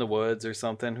pee in the woods or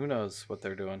something. Who knows what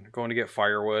they're doing? Going to get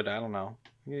firewood. I don't know.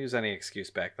 You can use any excuse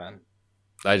back then.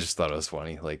 I just thought it was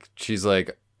funny. Like, she's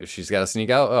like, if she's got to sneak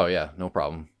out, oh yeah, no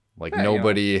problem. Like, yeah,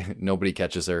 nobody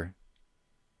catches her.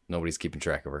 nobody's keeping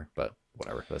track of her. But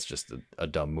whatever. That's just a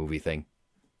dumb movie thing.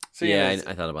 So yeah,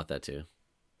 I thought about that too.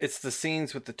 It's the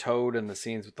scenes with the toad and the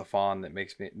scenes with the fawn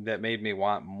that made me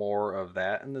want more of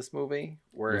that in this movie.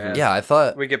 Whereas yeah, I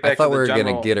thought we get back we to the were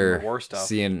general, gonna get her war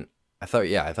stuff. I thought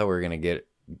we were gonna get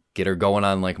her going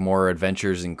on like more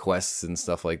adventures and quests and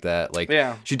stuff like that. Like,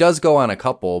 yeah, she does go on a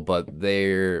couple, but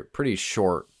they're pretty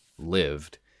short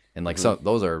lived, and like some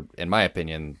those are, in my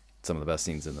opinion, some of the best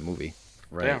scenes in the movie.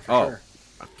 Right. Yeah, for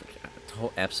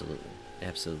sure. Absolutely.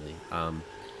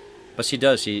 But she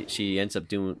does. She ends up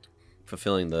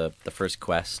fulfilling the first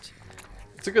quest.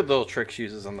 It's a good little trick she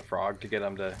uses on the frog to get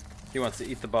him to. He wants to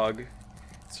eat the bug,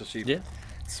 so she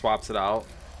swaps it out.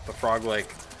 The frog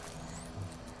like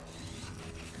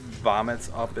vomits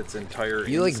up its entire.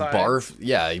 He like inside. barf.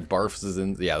 Yeah, he barfs his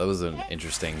in. Yeah, that was an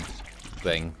interesting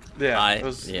thing. Yeah, it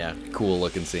was Cool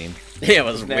looking scene. Yeah, it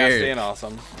was nasty weird. and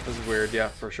awesome. It was weird, yeah,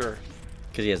 for sure.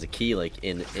 Because he has a key like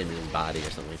in his body or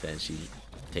something like that, and she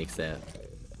takes that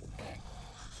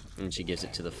and she gives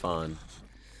it to the fawn.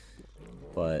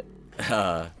 But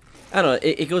I don't know.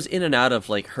 It goes in and out of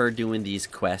like her doing these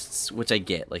quests, which I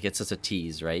get. Like, it's just a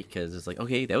tease, right? Because it's like,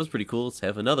 okay, that was pretty cool. Let's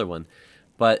have another one.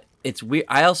 But it's weird.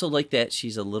 I also like that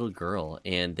she's a little girl,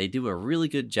 and they do a really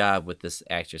good job with this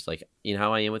actress. Like, you know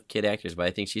how I am with kid actors, but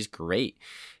I think she's great.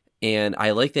 And I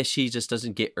like that she just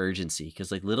doesn't get urgency,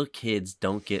 because like little kids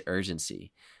don't get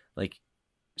urgency. Like,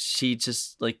 she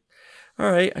just like,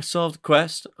 all right, I solved the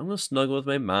quest. I'm gonna snuggle with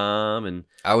my mom and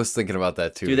I was thinking about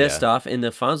that too. do that stuff. And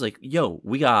the fawn's like, yo,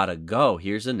 we gotta go.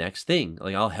 Here's the next thing.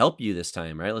 Like, I'll help you this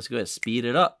time, right? Let's go ahead and speed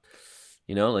it up.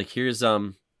 You know, like, here's I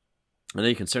know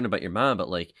you're concerned about your mom, but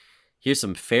like, here's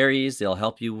some fairies. They'll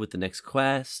help you with the next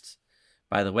quest.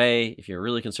 By the way, if you're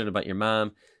really concerned about your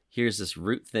mom, here's this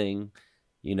root thing,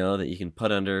 you know, that you can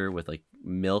put under with like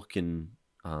milk and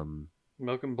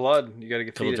milk and blood. You got to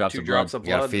get feed it 2 drops of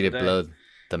blood. You gotta feed it blood.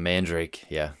 The mandrake,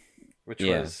 which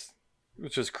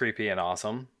was creepy and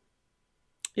awesome.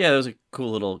 Yeah, that was a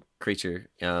cool little creature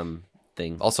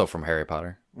thing. Also from Harry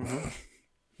Potter. Mm-hmm.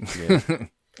 Yeah.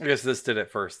 I guess this did it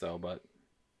first though, but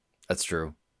that's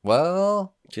true.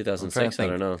 Well, 2006. I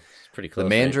don't know. It's pretty close. The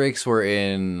mandrakes were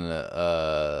in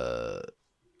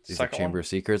Chamber of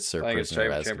Secrets or Prisoner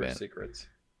of Azkaban. Chamber of Secrets.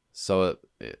 So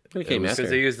it came was, after. Because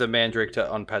they used the mandrake to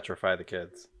unpetrify the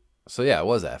kids. So yeah, it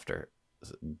was after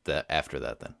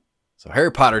that then. So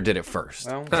Harry Potter did it first.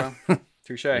 Well,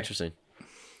 touche. Interesting.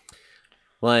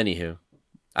 Well, anywho,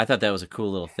 I thought that was a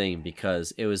cool little thing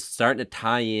because it was starting to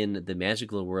tie in the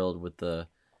magical world with the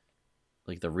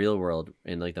real world,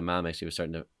 and like the mom actually was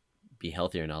starting to be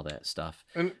healthier and all that stuff.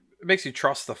 And it makes you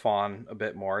trust the fawn a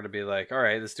bit more to be like, all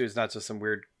right, this dude's not just some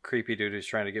weird creepy dude who's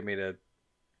trying to get me to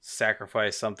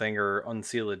sacrifice something or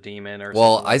unseal a demon or something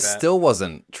like that. I still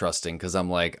wasn't trusting because I'm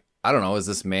like, I don't know, is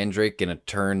this mandrake gonna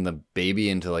turn the baby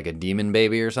into like a demon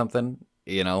baby or something?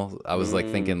 You know, I was like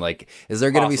thinking like, is there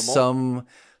gonna be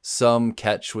some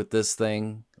catch with this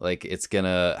thing? Like, it's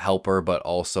gonna help her, but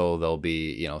also there'll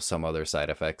be, you know, some other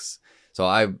side effects. So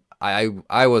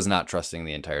I was not trusting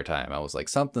the entire time. I was like,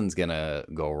 something's gonna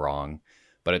go wrong.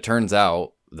 But it turns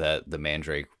out that the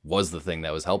mandrake was the thing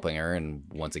that was helping her, and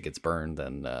once it gets burned,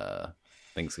 then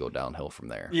things go downhill from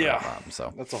there. Yeah,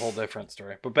 so that's a whole different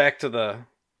story. But back to the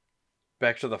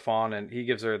fawn, and he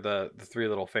gives her the 3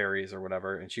 little fairies or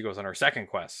whatever, and she goes on her second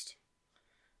quest,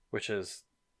 which is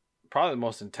probably one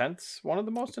of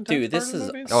the most intense. Dude, this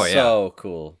is movies. so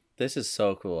cool. This is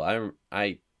so cool.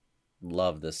 I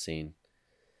love this scene.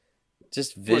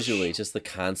 Just visually, just the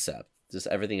concept, just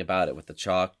everything about it with the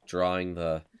chalk drawing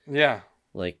the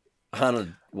like on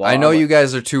a wall. I know you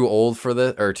guys are too old for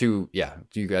this,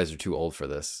 you guys are too old for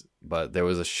this, but there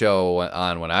was a show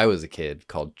on when I was a kid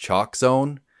called Chalk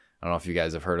Zone. I don't know if you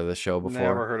guys have heard of this show before.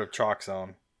 Never heard of Chalk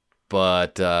Zone.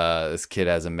 But this kid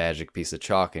has a magic piece of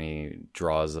chalk, and he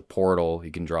draws a portal.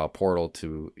 He can draw a portal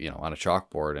to, you know, on a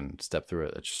chalkboard and step through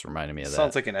it. It just reminded me of that.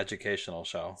 Sounds like an educational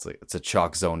show. It's a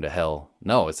chalk zone to hell.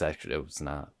 No, it was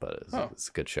not, but it's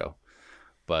a good show.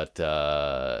 But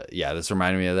this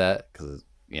reminded me of that because,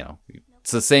 you know,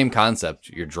 it's the same concept.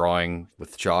 You're drawing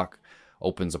with chalk,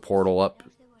 opens a portal up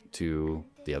to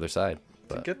the other side.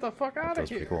 But get the fuck out of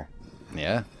here. Pretty cool.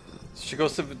 Yeah. She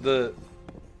goes to the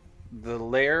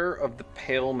lair of the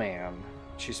Pale Man.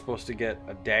 She's supposed to get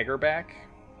a dagger back,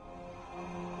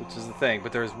 which is the thing.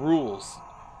 But there's rules.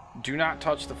 Do not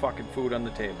touch the fucking food on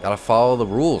the table. Gotta follow the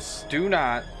rules. Do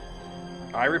not,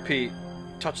 I repeat,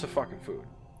 touch the fucking food.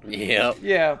 Yep.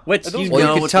 Yeah. Which you you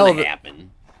know can what's tell going to that-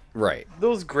 happen. Right.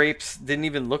 Those grapes didn't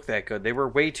even look that good. They were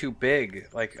way too big.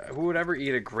 Like, who would ever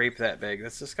eat a grape that big?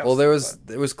 That's disgusting. Well, there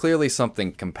was clearly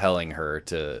something compelling her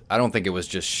to. I don't think it was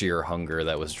just sheer hunger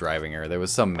that was driving her. There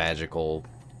was some magical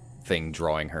thing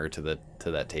drawing her to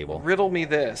that table. Riddle me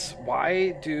this.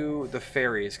 Why do the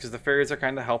fairies, because the fairies are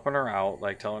kind of helping her out,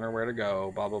 like telling her where to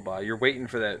go, blah, blah, blah. You're waiting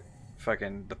for that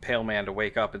the pale man to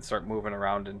wake up and start moving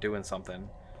around and doing something.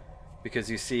 Because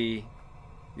you see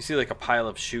like a pile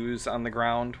of shoes on the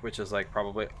ground, which is like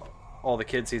probably all the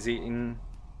kids he's eaten.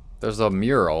 There's a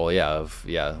mural,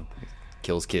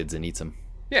 kills kids and eats them.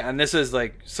 Yeah, and this is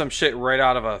like some shit right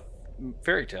out of a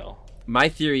fairy tale. My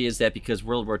theory is that because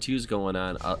World War II is going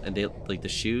on, and they like the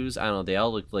shoes, I don't know, they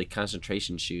all look like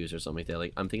concentration shoes or something like that.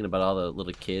 Like I'm thinking about all the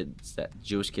little kids,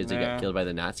 Jewish kids that got killed by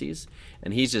the Nazis,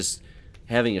 and he's just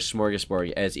having a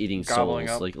smorgasbord as eating Gobbling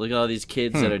souls. up. Like look at all these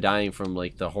kids that are dying from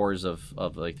like the horrors of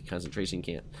like the concentration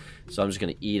camp. So I'm just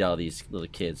gonna eat all these little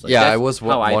kids. Like, I was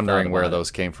how I wondering thought where about it.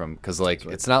 those came from, because like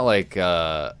it's not like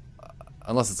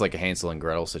unless it's like a Hansel and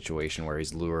Gretel situation where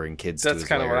he's luring kids to his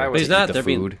kinda lair what I to was But he's eat not. the They're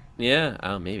food.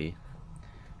 being maybe.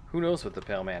 Who knows what the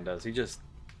pale man does? He just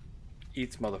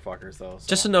eats motherfuckers, though. So.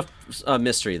 Just enough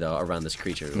mystery though around this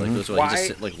creature. Like, Mm-hmm. that's why he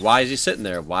just why is he sitting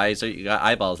there? Why is he got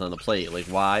eyeballs on the plate? Like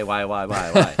why? Why?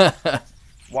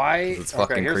 It's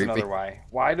fucking here's creepy. another why.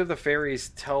 Why do the fairies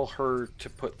tell her to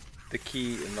put the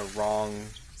key in the wrong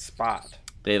spot?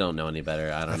 They don't know any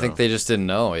better. I don't know. I think they just didn't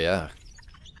know. Yeah,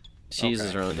 she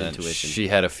uses her own And then intuition, she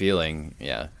had a feeling.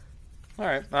 Yeah. All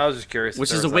right, I was just curious. which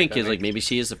if is there a was, wink. that Is like thing. maybe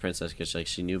she is the princess because like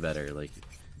she knew better. Like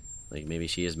maybe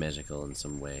she is magical in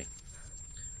some way.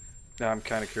 No, I'm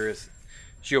kind of curious.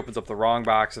 She opens up the wrong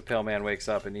box. The pale man wakes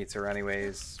up and eats her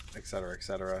anyways, etc.,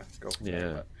 etc. Go from there.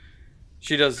 Yeah. But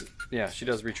she does. Yeah, she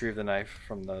does retrieve the knife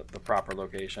from the proper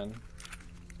location,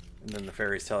 and then the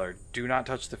fairies tell her, "Do not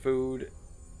touch the food."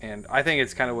 And I think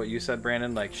it's kind of what you said,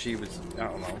 Brandon. Like I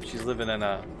don't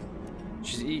know.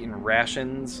 She's eating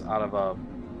rations out of a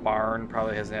barn.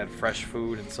 Probably hasn't had fresh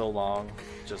food in so long.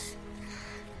 Just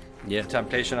Yeah. the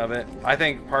temptation of it. I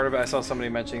think part of it. I saw somebody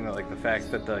mentioning that, like the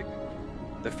fact that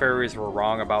the fairies were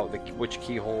wrong about which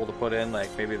keyhole to put in. Like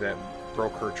maybe that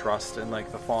broke her trust in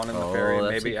like the fawn and the fairy. And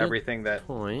That's maybe a good everything that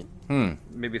point.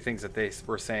 maybe things that they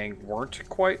were saying weren't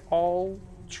quite all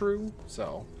true.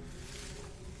 So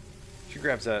she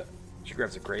grabs a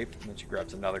grape and then she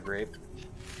grabs another grape.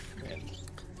 And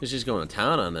She's going to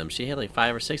town on them. She had like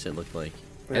 5 or 6. It looked like.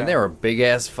 yeah. And they were big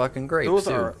ass fucking grapes those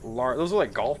too. are large. Those are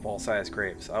like golf ball sized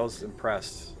grapes. I was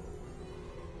impressed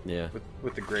Yeah.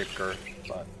 with the grape girth,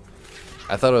 but.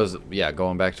 I thought it was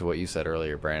going back to what you said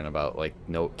earlier, Brandon, about like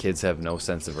no kids have no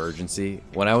sense of urgency.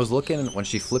 When I was looking, when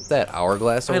she flipped that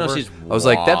hourglass I over, know, she's I was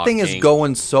like, that thing is walking.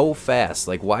 going so fast.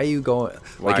 Like, why are you going?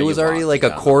 Why Like, are it was you already like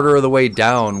walking a down quarter of the way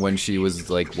down when she was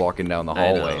like walking down the I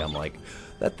hallway. know. I'm like,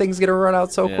 that thing's gonna run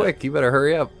out so Yeah. quick. You better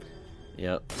hurry up.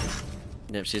 Yep.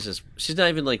 Yep. She's not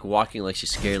even like walking like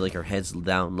she's scared. Like her head's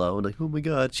down low. And like, oh my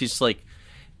god. She's like,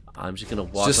 I'm just gonna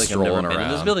walk Just like I've never strolling been in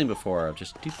this around. building before. I'm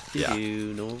just Yeah.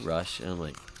 no rush. And I'm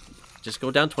like, just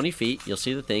go down 20 feet. You'll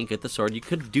see the thing. Get the sword. You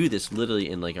could do this literally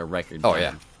in like a record. Oh time.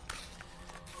 yeah.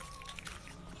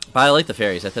 But I like the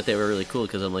fairies. I thought they were really cool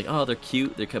because I'm like, oh, they're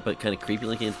cute. They're kind of creepy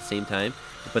looking at the same time,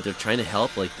 but they're trying to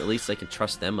help. Like at least I can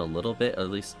trust them a little bit, or at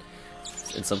least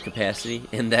in some capacity.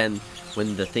 And then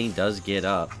when the thing does get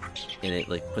up, and it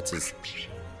like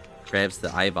grabs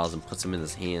the eyeballs and puts them in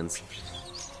his hands,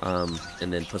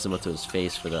 and then puts them up to his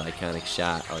face for the iconic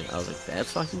shot. I was like,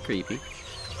 that's fucking creepy.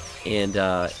 And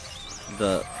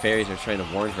the fairies are trying to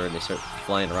warn her, and they start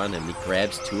flying around him. He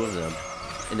grabs 2 of them,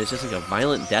 and it's just like a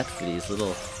violent death for these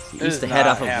little. He It eats is the head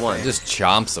not off of happening. one, Just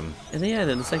chomps them. and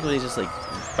then the second one he just like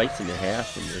bites into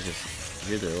half, and there's just you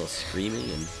hear the little screaming.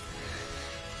 And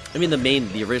I mean,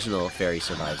 the original fairy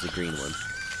survives, the green one,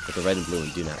 but the red and blue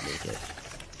one do not make it.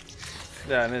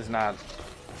 Yeah, and it's not.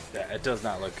 Yeah, it does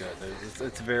not look good.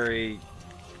 It's very,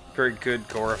 very good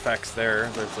gore effects there.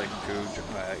 There's like goo.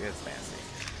 It's nasty.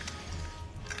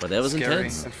 But that was Scary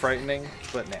intense. and frightening,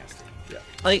 but nasty. Yeah.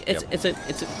 Like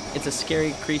it's a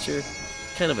scary creature,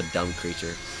 kind of a dumb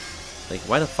creature. Like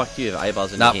why the fuck do you have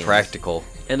eyeballs in Not your hands? practical.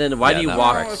 And then why Yeah, do you not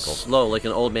walk practical. slow like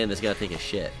an old man that's got to take a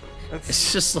shit?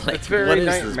 It's just like It's very what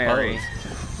is nightmare-y.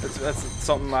 this That's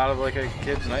something out of like a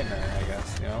kid's nightmare, I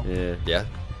guess. You know. pose? Yeah,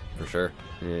 for sure.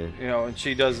 Yeah. You know, and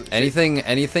she does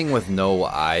Anything with no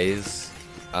eyes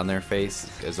on their face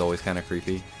is always kind of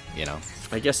creepy. You know.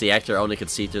 I guess the actor only could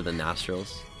see through the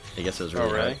nostrils. I guess it was really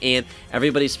Oh, really? hard. And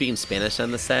everybody's speaking Spanish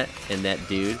on the set, and that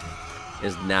dude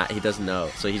is not. He doesn't know,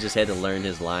 so he just had to learn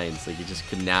his lines. Like he just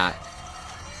could not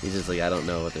He's just like, I don't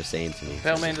know what they're saying to me.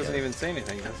 Pale Man doesn't even say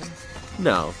anything, does he?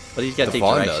 No, but he's got to The take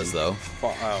fawn direction. does though.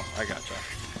 Oh, I gotcha.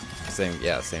 Same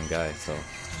guy. So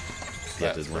he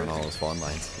had to learn all his fawn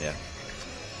lines. Yeah.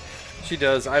 She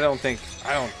does. I don't think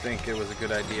it was a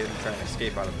good idea to try and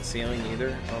escape out of the ceiling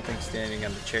either. I don't think standing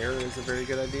on the chair is a very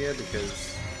good idea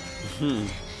because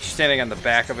she's standing on the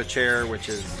back of a chair, which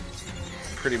is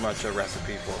pretty much a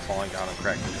recipe for falling down and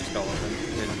cracking her skull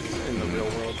in the real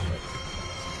world.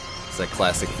 But It's that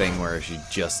classic thing where she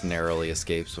just narrowly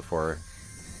escapes before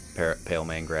Pale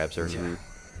Man grabs her.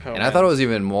 And I thought it was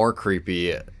even more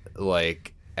creepy,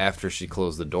 like after she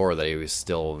closed the door, that he was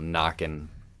still knocking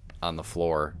on the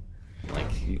floor.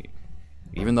 Like,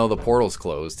 even though the portal's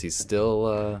closed, he's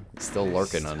still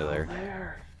lurking under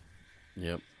there.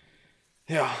 Yep.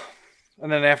 Yeah. And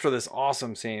then after this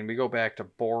awesome scene, we go back to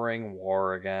boring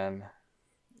war again.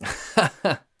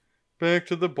 Back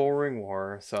to the boring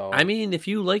war. So I mean, if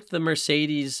you like the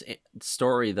Mercedes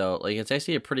story, though, like it's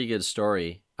actually a pretty good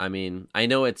story. I mean, I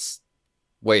know it's.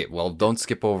 Wait, well, don't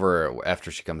skip over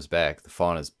after she comes back. The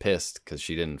fawn is pissed because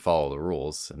she didn't follow the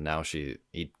rules, and now he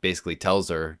basically tells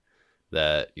her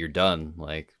that you're done.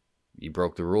 Like, you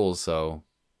broke the rules, so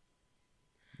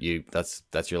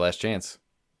that's your last chance.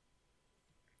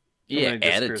 Yeah,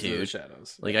 attitude.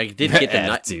 Like, I did get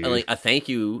the like a thank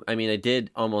you. I mean, I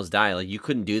did almost die. Like, you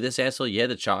couldn't do this, asshole. You had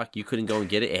the chalk. You couldn't go and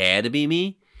get it. It had to be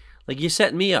me. Like, you're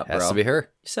setting me up, bro. Has to be her.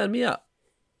 You setting me up.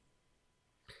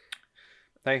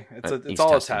 Hey, it's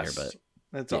all a test. Here,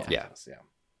 it's all a test. Yeah.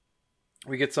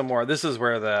 We get some more. This is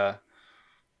where the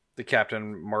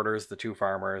captain murders the two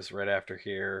farmers right after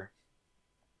here.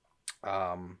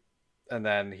 And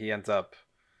then he ends up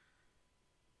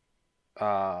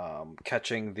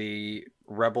catching the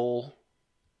rebel,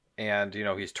 and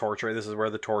he's torturing. This is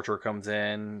where the torture comes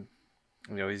in.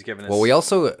 He's given. Well, we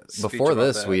also before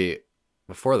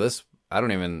this, I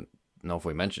don't even know if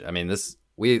we mentioned. I mean, this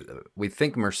we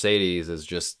think Mercedes is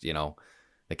just the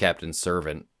captain's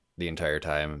servant the entire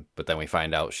time, but then we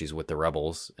find out she's with the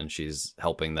rebels and she's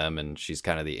helping them, and she's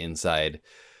kind of the inside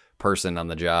person on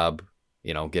the job.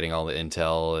 Getting all the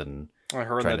intel and.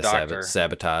 Her trying and the to doctor.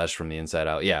 sabotage from the inside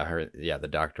out. Yeah, the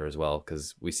doctor as well,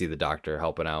 because we see the doctor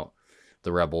helping out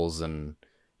the rebels, and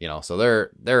so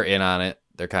they're in on it.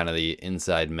 They're kind of the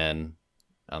inside men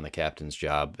on the captain's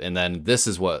job. And then this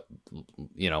is what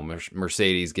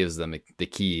Mercedes gives them the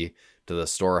key to the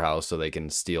storehouse so they can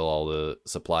steal all the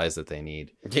supplies that they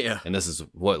need. Yeah, and this is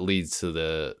what leads to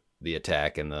the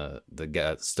attack and the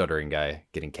guy, stuttering guy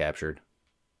getting captured.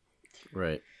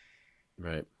 Right.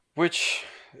 Which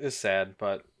is sad,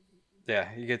 but yeah,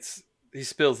 he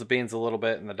spills the beans a little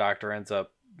bit, and the doctor ends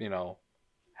up,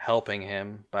 helping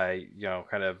him by,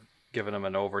 kind of giving him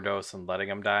an overdose and letting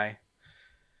him die.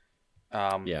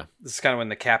 Yeah. This is kind of when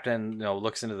the captain,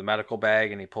 looks into the medical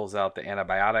bag and he pulls out the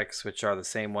antibiotics, which are the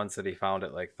same ones that he found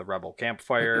at like the rebel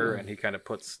campfire, and he kind of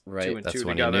puts two and two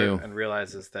together and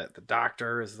realizes that the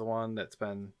doctor is the one that's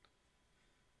been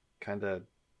kind of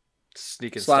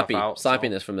sneaking stuff out.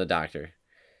 Sloppiness from the doctor.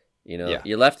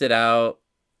 You left it out.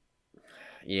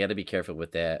 You got to be careful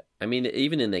with that. I mean,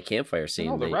 even in the campfire scene,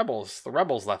 no, the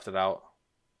rebels left it out.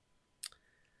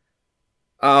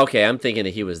 Oh, okay. I'm thinking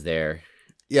that he was there.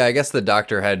 Yeah, I guess the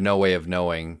doctor had no way of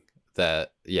knowing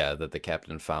that the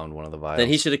captain found one of the vials. Then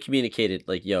he should have communicated,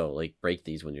 like, yo, like, break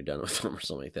these when you're done with them or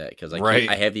something like that. Because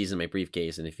I have these in my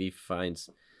briefcase, and if he finds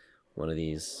one of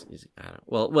these,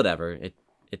 well, whatever. It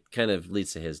kind of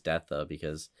leads to his death, though,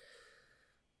 because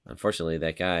unfortunately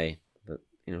that guy,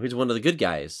 who's one of the good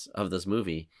guys of this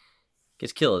movie,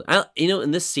 gets killed.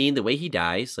 In this scene, the way he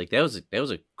dies, like, that was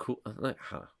a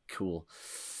cool.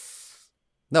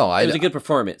 No, it was a good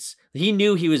performance. He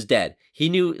knew he was dead. He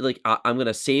knew, like, I'm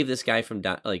gonna save this guy from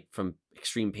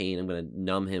extreme pain. I'm gonna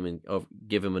numb him and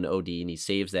give him an OD, and he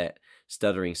saves that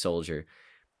stuttering soldier.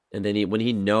 And then when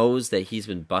he knows that he's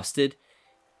been busted,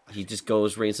 he just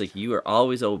goes reigns like, you are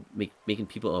always making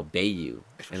people obey you,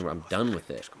 and I'm done with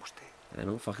it. I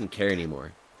don't fucking care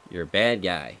anymore. You're a bad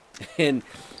guy. And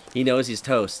he knows he's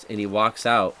toast, and he walks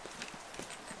out.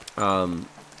 And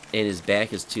his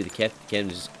back is to the captain.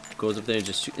 Just goes up there and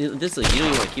just you don't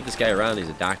even want to keep this guy around. He's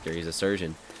a doctor. He's a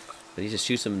surgeon, but he just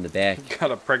shoots him in the back.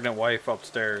 Got a pregnant wife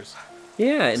upstairs.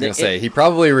 Yeah, I was gonna say he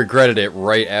probably regretted it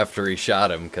right after he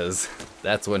shot him, because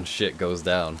that's when shit goes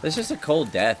down. It's just a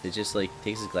cold death. It just like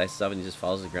takes his glasses off and he just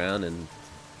falls to the ground, and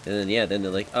then then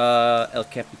they're like, El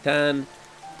Capitan,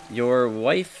 your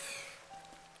wife,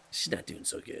 she's not doing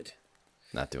so good.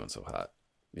 Not doing so hot.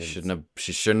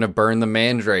 She shouldn't have burned the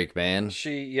mandrake, man.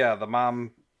 The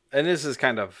mom, and this is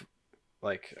kind of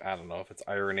like, I don't know if it's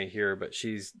irony here, but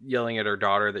she's yelling at her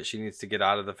daughter that she needs to get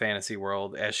out of the fantasy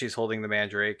world as she's holding the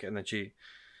mandrake, and then she,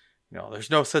 there's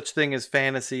no such thing as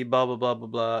fantasy, blah blah blah blah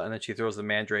blah, and then she throws the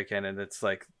mandrake in, and it's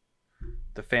like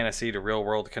the fantasy to real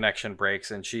world connection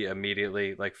breaks, and she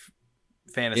immediately, like,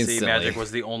 fantasy Instantly. magic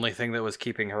was the only thing that was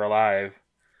keeping her alive.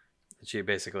 And she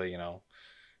basically,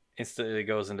 instantly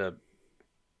goes into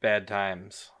bad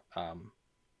times.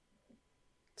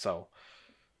 So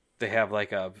they have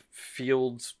like a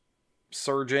field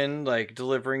surgeon like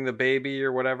delivering the baby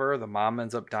or whatever. The mom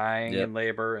ends up dying in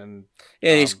labor, and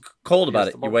he's cold about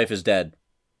it. Your wife is dead.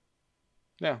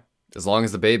 Yeah. As long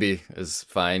as the baby is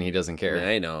fine, he doesn't care.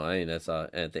 I know. I mean, that's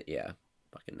yeah,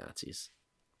 fucking Nazis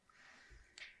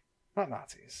Not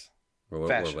Nazis. or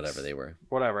whatever they were.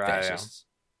 Whatever. Fascists.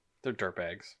 They're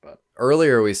dirtbags, but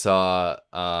Earlier we saw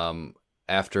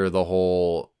after the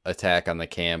whole attack on the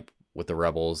camp with the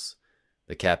rebels,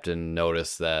 the captain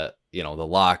noticed that, the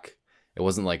lock, it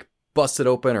wasn't like busted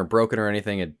open or broken or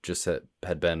anything. It just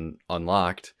had been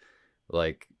unlocked.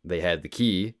 Like, they had the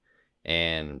key,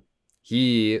 and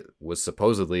he was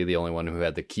supposedly the only one who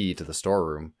had the key to the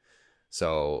storeroom.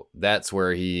 So that's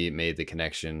where he made the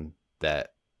connection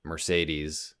that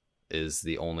Mercedes is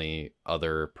the only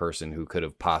other person who could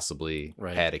have possibly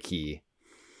had a key.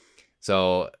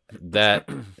 So that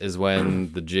is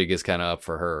when the jig is kind of up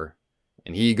for her.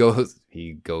 And he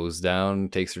goes down,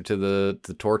 takes her to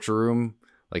the torture room.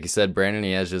 Like you said, Brandon,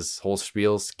 he has his whole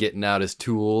spiel, getting out his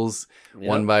tools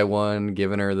one by one,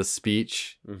 giving her the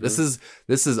speech. Mm-hmm.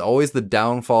 This is always the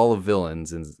downfall of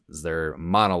villains, is they're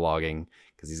monologuing,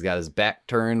 because he's got his back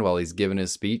turned while he's giving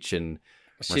his speech, and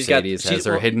Mercedes has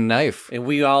her hidden knife. And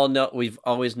we've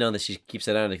always known that she keeps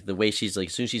it on. Like, the way she's like,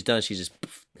 as soon as she's done, she just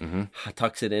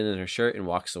tucks it in her shirt and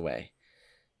walks away.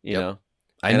 You know.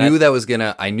 I knew that was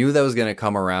gonna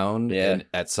come around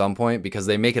at some point, because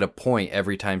they make it a point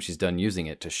every time she's done using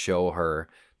it to show her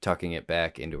tucking it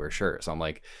back into her shirt. So I'm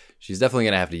like, she's definitely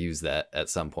gonna have to use that at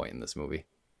some point in this movie.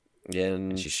 Yeah,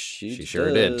 and she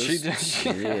sure did. She did.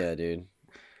 Yeah,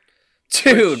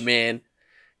 dude, man,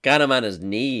 got him on his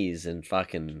knees and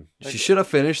fucking. She should have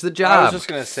finished the job. I was just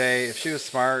gonna say, if she was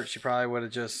smart, she probably would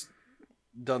have just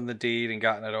done the deed and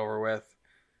gotten it over with.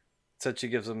 Said she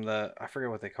gives him I forget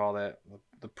what they call that,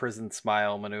 the prison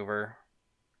smile maneuver.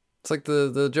 It's like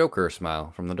the Joker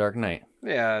smile from The Dark Knight.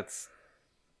 Yeah,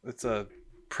 it's a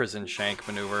prison shank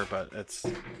maneuver, but it's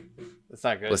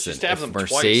not good. Listen, she stabs him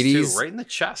Mercedes, twice too, right in the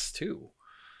chest too.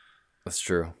 That's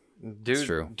true.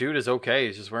 Dude is okay.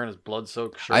 He's just wearing his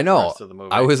blood-soaked shirt. I know. For the rest of the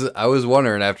movie. I was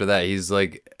wondering after that. He's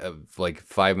like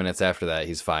 5 minutes after that,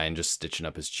 he's fine, just stitching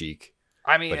up his cheek.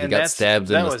 I mean, but he got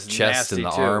stabbed in the chest and the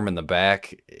arm and the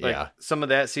back. Like, yeah. Some of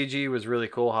that CG was really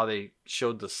cool, how they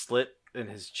showed the slit in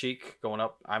his cheek going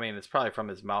up. I mean, it's probably from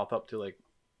his mouth up to like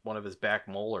one of his back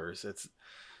molars. It's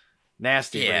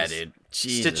nasty. Yeah, dude.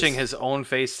 Jesus. Stitching his own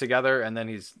face together, and then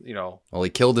he's, Well,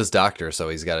 he killed his doctor, so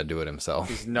he's got to do it himself.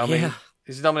 He's numbing. Yeah.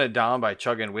 He's numbing it down by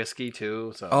chugging whiskey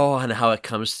too. So. Oh, and how it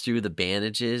comes through the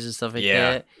bandages and stuff like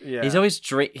that. Yeah. He's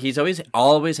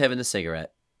always having a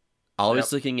cigarette.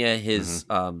 Always looking at his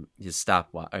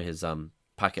stopwatch or his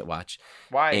pocket watch.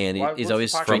 Why? And he's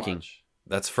always drinking.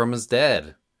 That's from his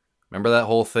dad. Remember that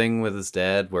whole thing with his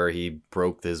dad where he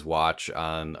broke his watch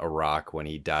on a rock when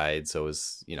he died, so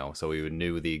so he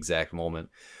knew the exact moment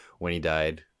when he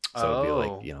died. So it'd be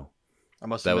like, I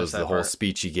must that have was missed the whole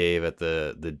speech he gave at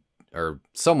or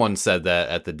someone said that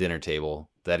at the dinner table,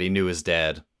 that he knew his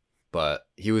dad, but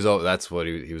he was always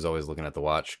looking at the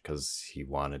watch because he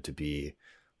wanted to be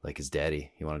like his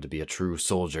daddy. He wanted to be a true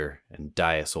soldier and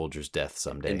die a soldier's death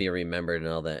someday. And be remembered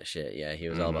and all that shit. Yeah, he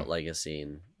was all about legacy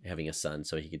and having a son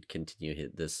so he could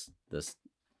continue this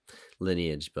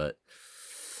lineage. But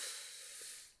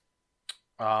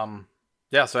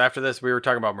yeah, so after this, we were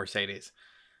talking about Mercedes.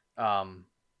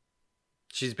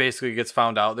 She's basically gets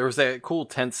found out. There was that cool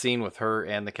tense scene with her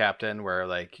and the captain where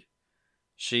like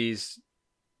she's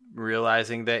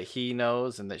realizing that he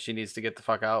knows and that she needs to get the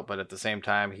fuck out, but at the same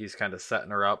time he's kind of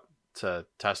setting her up to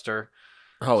test her.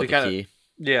 Oh, with the key.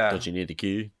 Yeah. Don't you need the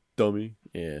key, dummy?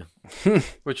 Yeah.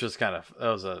 Which was kind of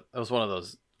that was one of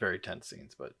those very tense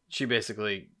scenes, but she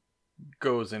basically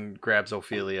goes and grabs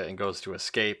Ofelia and goes to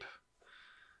escape.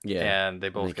 Yeah. And they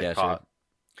both get caught.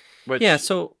 Which, yeah,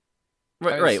 so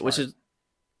right, which is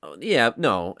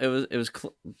it was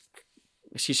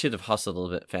she should have hustled a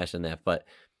little bit faster than that, but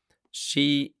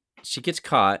she gets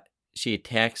caught, she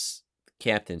attacks the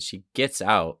captain, she gets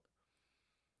out.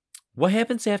 What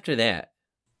happens after that?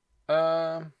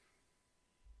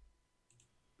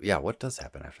 what does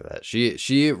happen after that?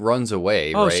 She runs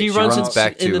away. Oh, right? she runs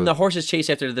back to, and then the horses chase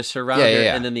after the surrounder,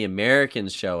 Yeah. and then the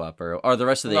Americans show up, or the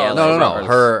rest of the No, allies. No.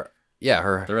 Her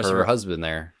The rest of her her- husband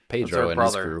there, Pedro her and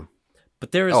his brother. crew.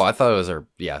 But there is Oh, I thought it was her.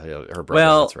 Yeah, her brother.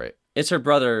 Well, that's right. it's her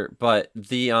brother, but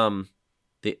the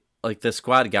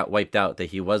squad got wiped out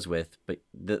that he was with, but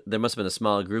there must have been a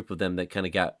small group of them that kind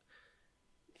of got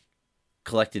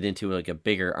collected into like a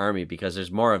bigger army because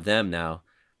there's more of them now.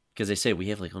 Because they say we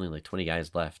have like only like 20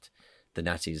 guys left. The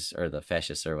Nazis or the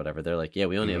fascists or whatever, they're like, yeah,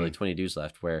 we only have like 20 dudes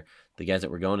left. Where the guys that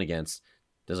we're going against,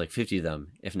 there's like 50 of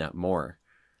them, if not more.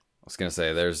 I was gonna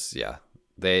say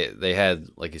they had,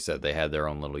 like you said, they had their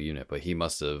own little unit, but he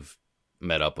must have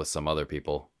met up with some other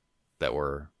people that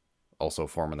were also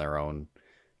forming their own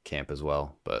camp as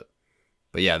well. But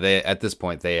yeah, they at this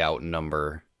point they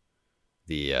outnumber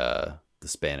the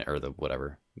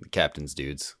captain's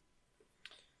dudes.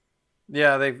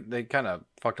 Yeah, they kind of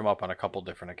fucked him up on a couple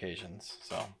different occasions,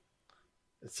 so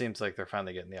it seems like they're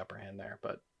finally getting the upper hand there.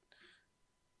 But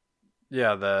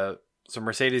yeah, so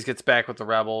Mercedes gets back with the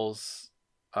rebels.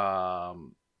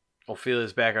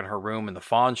 Ophelia's back in her room, and the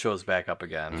fawn shows back up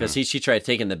again Because she tried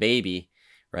taking the baby,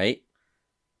 right?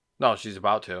 No, she's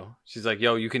about to. She's like,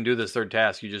 "Yo, you can do this third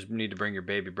task. You just need to bring your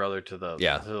baby brother to the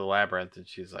labyrinth." And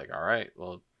she's like, "All right,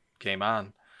 well, game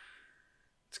on.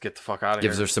 Let's get the fuck out of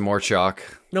here." Gives her some more chalk.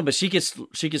 No, but she gets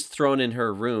thrown in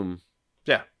her room.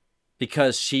 Yeah,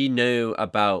 because she knew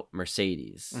about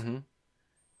Mercedes. Mm-hmm.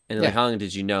 And like, how long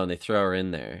did you know? And they throw her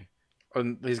in there.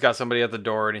 And he's got somebody at the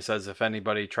door, and he says, "If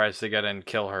anybody tries to get in,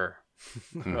 kill her."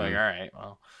 Like, all right,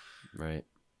 well, right.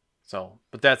 So,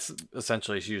 but that's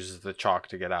essentially she uses the chalk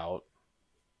to get out.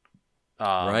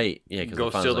 Right. Yeah. Go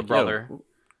steal the brother.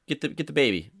 Get the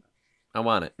baby. I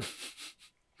want it.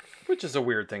 Which is a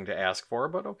weird thing to ask for,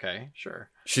 but okay, sure.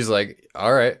 She's like,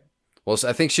 all right. Well,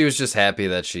 I think she was just happy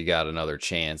that she got another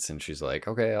chance, and she's like,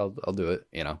 okay, I'll do it.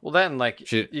 You know. Well, then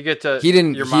you get to He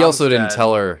didn't. Your He also mom's didn't dead,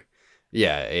 tell her.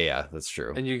 Yeah, that's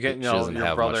true. and you get she doesn't your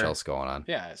have brother, much else going on.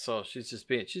 Yeah, so she's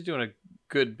doing a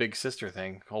good big sister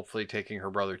thing. Hopefully, taking her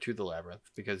brother to the labyrinth,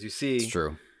 because you see, It's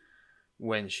true.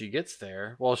 when she gets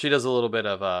there. Well, she does a little bit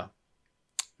of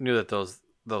knew that those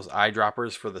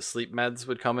eyedroppers for the sleep meds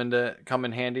would come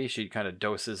in handy. She kind of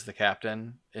doses the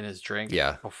captain in his drink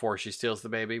before she steals the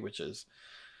baby, which is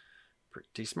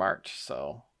pretty smart.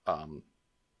 So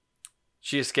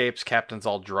she escapes. Captain's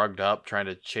all drugged up trying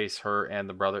to chase her and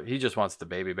the brother. He just wants the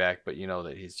baby back, but you know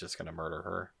that he's just going to murder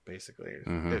her basically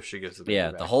if she gives the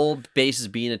baby back. The whole base is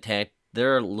being attacked.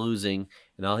 They're losing,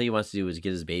 and all he wants to do is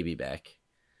get his baby back.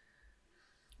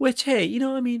 Which, hey,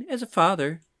 as a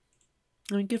father,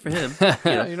 good for him.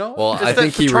 Well, it's I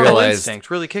think he paternal realized instinct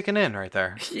really kicking in right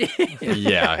there.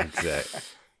 Yeah, exactly.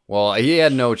 Well, he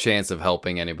had no chance of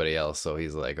helping anybody else, so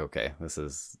he's like, okay,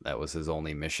 that was his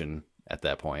only mission at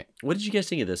that point. What did you guys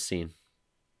think of this scene?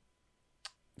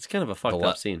 It's kind of a fucked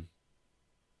up scene.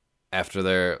 After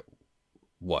they're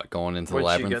going into the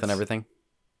labyrinth and everything?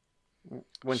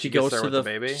 When she goes there with the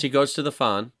baby? She goes to the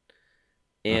fawn,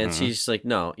 and she's like,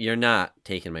 no, you're not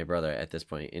taking my brother at this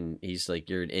point. And he's like,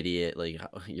 you're an idiot. Like,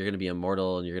 you're going to be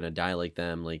immortal, and you're going to die like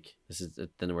them. Like,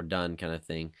 then we're done kind of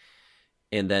thing.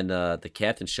 And then the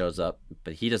captain shows up,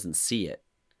 but he doesn't see it,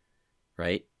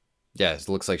 right? Yeah, it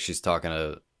looks like she's talking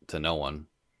to no one.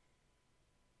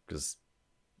 Because,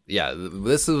 yeah,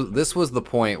 this was the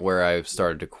point where I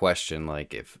started to question,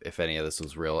 like, if any of this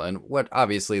was real. And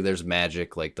obviously there's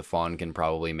magic, like the fawn can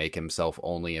probably make himself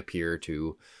only appear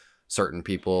to certain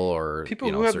people or people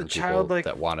who have the certain childlike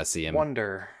that want to see him.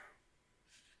 Wonder.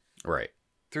 Right.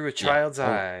 Through a child's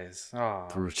eyes. Oh.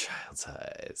 Through a child's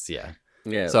eyes, yeah.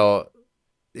 Yeah. So...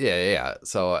 Yeah.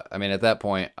 So, I mean, at that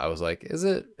point, I was like, is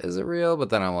it real? But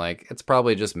then I'm like, it's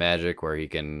probably just magic where he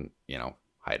can,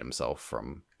 hide himself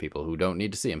from people who don't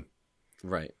need to see him.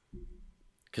 Right.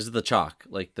 Because of the chalk.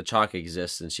 Like, the chalk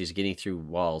exists, and she's getting through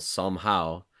walls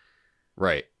somehow.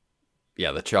 Right.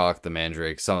 Yeah, the chalk, the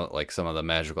mandrake, some of the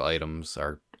magical items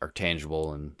are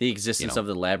tangible. And the existence of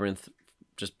the labyrinth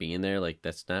just being there, like,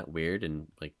 that's not weird and,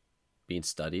 like, being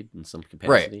studied in some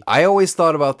capacity. Right. I always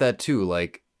thought about that, too.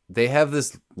 Like, they have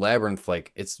this labyrinth,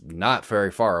 like, it's not very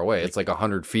far away. It's like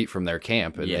 100 feet from their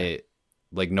camp. And they,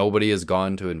 like, nobody has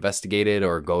gone to investigate it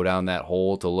or go down that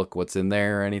hole to look what's in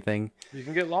there or anything. You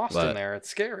can get lost in there. It's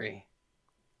scary.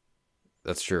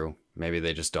 That's true. Maybe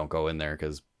they just don't go in there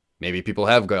because maybe people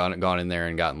have gone in there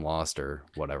and gotten lost or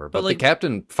whatever. But like, the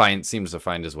captain seems to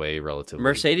find his way relatively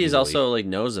Mercedes easily. also, like,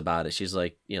 knows about it. She's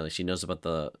like, she knows about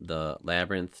the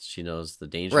labyrinth. She knows the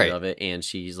danger of it. And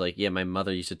she's like, yeah, my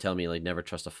mother used to tell me, like, never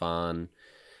trust a fawn.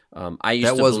 I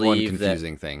used to believe one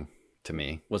confusing thing to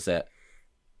me. What's that?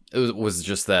 It was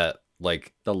just that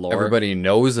like The lore. everybody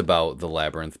knows about the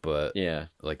Labyrinth, but Yeah.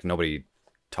 like nobody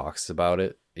talks about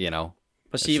it,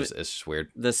 But it's just weird.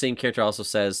 the same character also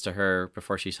says to her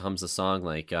before she hums the song,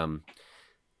 like,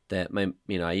 that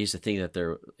I used to think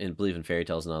that believe in fairy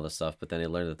tales and all this stuff, but then I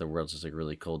learned that the world's just like a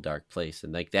really cold, dark place.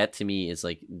 And like that to me is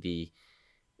like the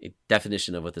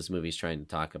definition of what this movie is trying to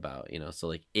talk about, So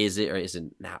like, is it or is it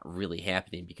not really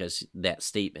happening? Because that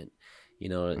statement,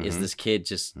 is this kid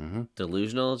just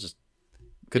delusional?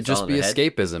 Could it's all just in be her head?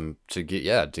 escapism to get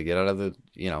out of the,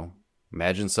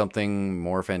 imagine something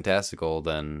more fantastical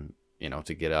than,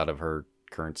 to get out of her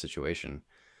current situation,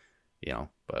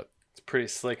 but It's pretty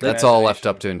slick. that's all left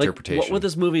up to Like, interpretation. what would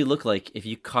this movie look like if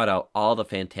you cut out all the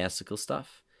fantastical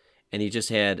stuff and you just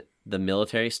had the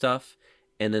military stuff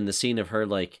and then the scene of her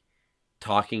like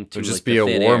talking to It would just like, be the a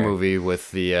thin war air, movie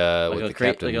with the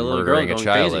captain like a little girl murdering a going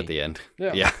child crazy. at the end.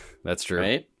 Yeah. Yeah, that's true.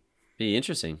 right? Be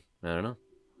interesting. I don't know.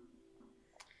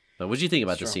 But what do you think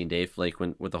about the Sure. scene, Dave? Like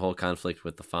with the whole conflict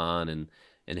with the fawn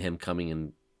and him coming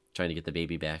and trying to get the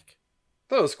baby back.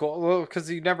 That was cool. Well, because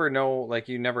you never know, like,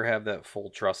 you never have that full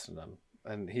trust in him.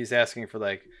 And he's asking for,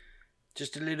 like,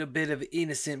 just a little bit of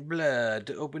innocent blood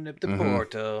to open up the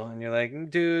portal. And you're like,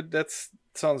 dude,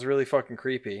 sounds really fucking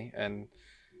creepy. And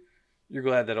you're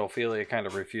glad that Ophelia kind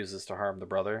of refuses to harm the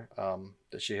brother,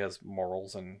 that she has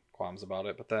morals and qualms about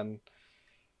it. But then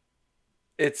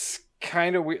it's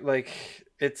kind of weird. Like,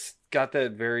 it's got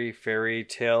that very fairy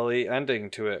tale-y ending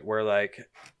to it where, like,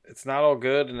 it's not all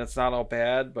good and it's not all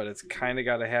bad, but it's kind of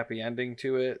got a happy ending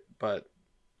to it. But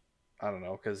I don't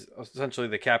know, because essentially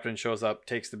the captain shows up,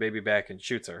 takes the baby back, and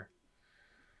shoots her.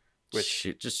 Which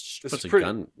She just is puts a pretty-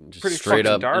 gun just pretty straight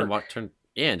fucking up dark.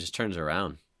 and just turns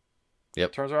around.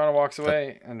 Yep. Turns around and walks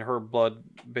away, and her blood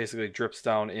basically drips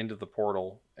down into the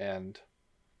portal, and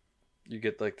you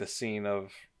get like the scene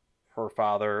of her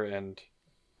father and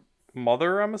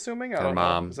mother. I'm assuming Her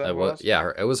mom. Is that It what it was, yeah,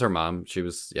 it was her mom. She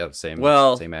was the same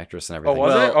actress and Oh, everything.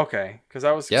 was it? Well- Okay, because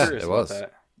I was Yeah, curious it about was.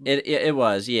 that. It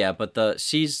was, yeah, but as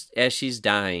she's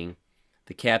dying,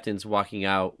 the captain's walking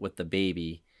out with the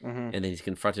baby, Mm-hmm. and then he's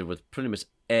confronted with pretty much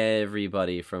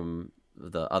everybody from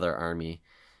the other army,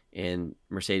 and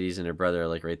Mercedes and her brother are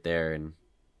like right there, and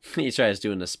he tries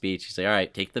doing a speech. He's like, "All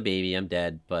right, take the baby. I'm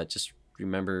dead, but just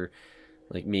remember,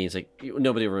 like me." It's like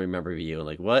nobody will remember you. And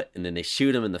like what? And then they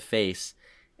shoot him in the face,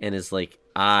 and his like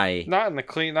eye, Not a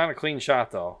clean shot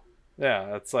though.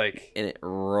 Yeah, it's like and it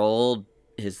rolled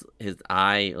his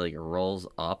eye like rolls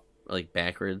up like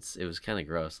backwards. It was kind of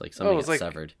gross. Like something it got was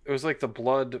severed. It was like the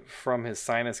blood from his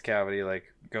sinus cavity, like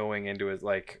going into his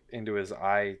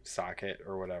eye socket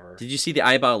or whatever. Did you see the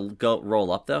eyeball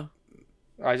roll up though?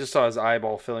 I just saw his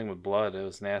eyeball filling with blood. It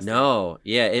was nasty. No,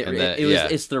 yeah, And then- it was. yeah,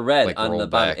 It's the red like on the rolled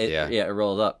bottom. back, yeah. It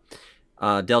rolled up.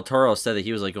 Del Toro said that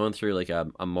he was like going through like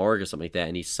a morgue or something like that,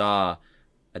 and he saw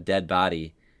a dead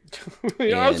body.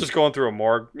 Yeah, I was And- just going through a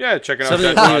morgue. Yeah, checking out Something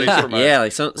dead bodies for my, yeah,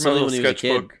 like for my something little when he was a kid,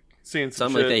 sketchbook. Seeing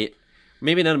some something shit. like that.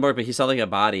 Maybe not a morgue, but he saw like a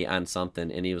body on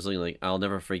something, and he was looking like, "I'll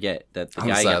never forget that the On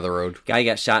the guy side of the road. guy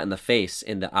got shot in the face,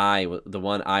 and the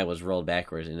one eye was rolled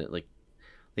backwards, and it like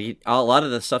a lot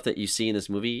of the stuff that you see in this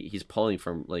movie, he's pulling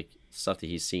from like stuff that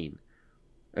he's seen.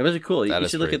 It was really cool. That You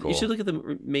is should look pretty at you cool. should look at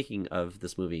the making of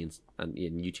this movie in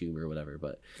YouTube or whatever.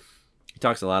 But he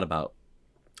talks a lot about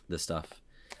this stuff.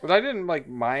 But I didn't like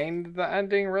mind the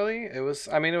ending really. It was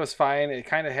fine. It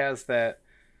kind of has that,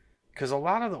 because a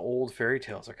lot of the old fairy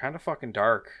tales are kind of fucking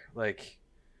dark. Like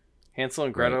Hansel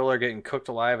and Gretel are getting cooked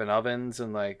alive in ovens,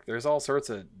 and like there's all sorts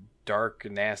of dark,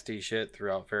 nasty shit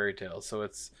throughout fairy tales. So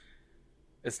it's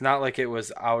not like it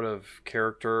was out of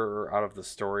character or out of the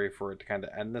story for it to kind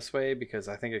of end this way, because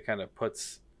I think it kind of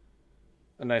puts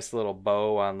a nice little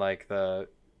bow on like the,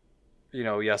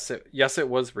 yes it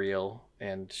was real,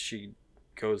 and she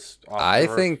goes off I to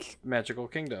her think magical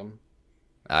kingdom.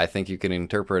 I think you can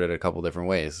interpret it a couple different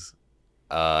ways.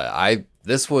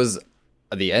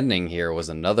 The ending here was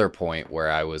another point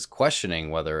where I was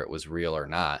questioning whether it was real or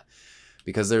not,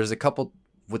 because there's a couple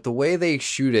with the way they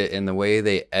shoot it and the way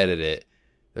they edit it.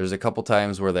 There's a couple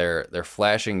times where they're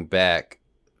flashing back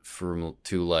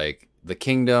to like the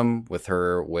kingdom with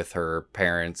her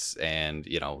parents and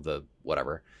the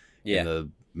whatever in the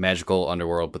magical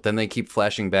underworld, but then they keep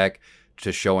flashing back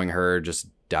to showing her just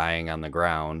dying on the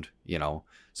ground.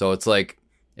 So it's like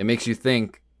it makes you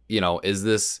think,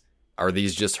 are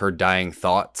these just her dying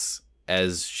thoughts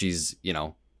as she's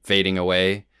fading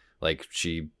away, like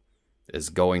she is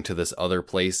going to this other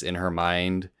place in her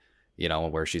mind,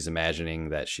 where she's imagining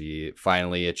that she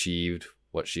finally achieved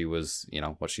what she was,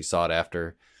 what she sought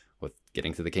after with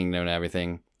getting to the kingdom and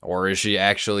everything? Or is she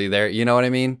actually there? You know what I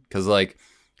mean? Because like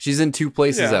she's in two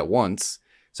places Yeah. at once.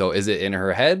 So is it in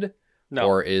her head, No.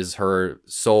 Or is her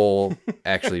soul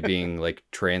actually being like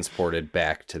transported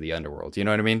back to the underworld? You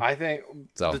know what I mean? I think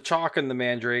So the chalk and the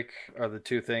mandrake are the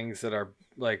two things that are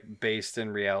like based in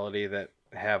reality that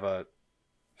have a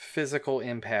physical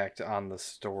impact on the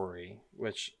story,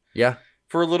 which yeah,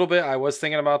 for a little bit I was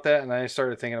thinking about that, and I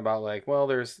started thinking about like, well,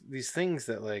 there's these things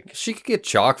that like, she could get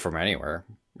chalk from anywhere,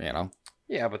 you know.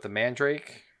 yeah, but the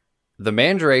mandrake, The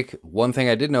mandrake, one thing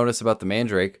I did notice about the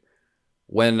mandrake,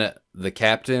 when the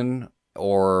captain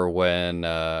or when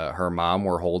her mom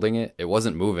were holding it, it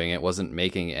wasn't moving, it wasn't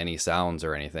making any sounds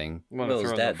or anything. when Well, it was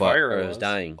thrown in dead, the fire, or it was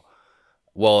dying.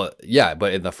 Well, yeah,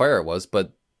 but in the fire it was,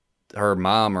 but her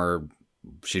mom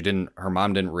her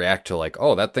mom didn't react to like,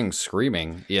 oh, that thing's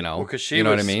screaming, you know. because she you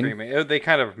know was what I mean? screaming. They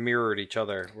kind of mirrored each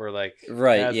other. Where like,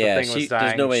 Right, as yeah, the thing was dying,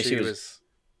 there's no way she was-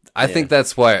 I think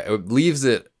that's why it leaves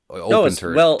it open to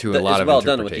a lot it's of well interpretation.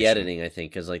 done with the editing, I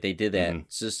think, because like they did that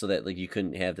Mhm. just so that like you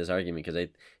couldn't have this argument because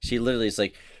she literally is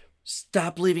like,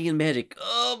 stop believing in magic.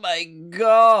 Oh my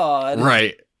god.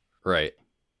 Right.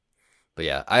 But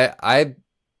yeah,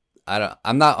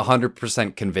 I'm not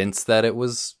 100% convinced that it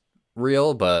was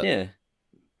real, but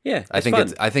Yeah. I think fun.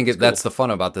 It's that's cool. the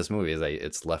fun about this movie is that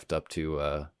it's left up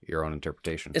to your own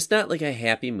interpretation. It's not like a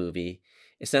happy movie.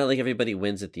 It's not like everybody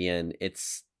wins at the end.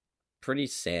 It's pretty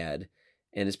sad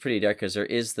and it's pretty dark because there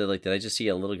is did I just see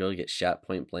a little girl get shot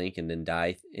point blank and then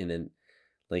die and then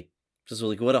like just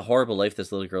like what a horrible life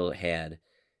this little girl had,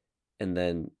 and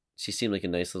then she seemed like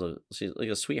she's like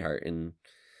a sweetheart and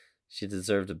she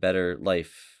deserved a better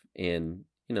life, and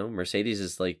Mercedes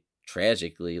is like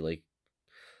tragically like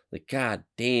god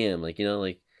damn, like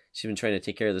like she's been trying to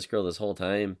take care of this girl this whole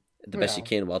time the best she Yeah.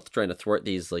 can while trying to thwart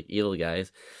these like evil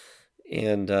guys,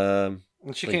 and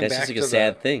And she like came that's back just like to a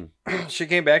sad thing. She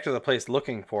came back to the place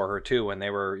looking for her too when they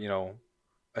were,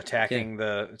 attacking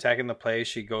the place.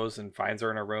 She goes and finds her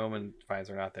in a room and finds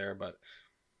her not there. But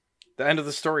the end of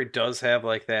the story does have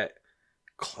like that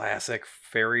classic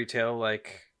fairy tale,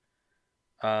 like,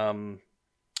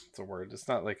 what's the word? It's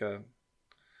not like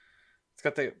it's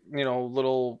got the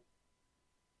little,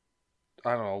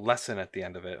 I don't know, lesson at the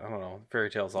end of it. I don't know. Fairy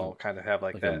tales all kind of have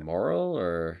like Like that. a moral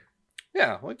or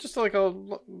Yeah, like just like a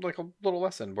little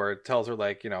lesson where it tells her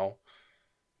like,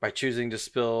 by choosing to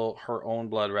spill her own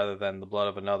blood rather than the blood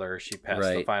of another, she passed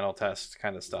the Right. final test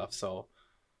kind of stuff. So,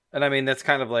 and I mean that's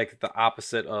kind of like the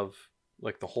opposite of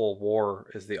like the whole war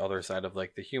is the other side of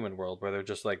like the human world where they're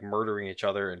just like murdering each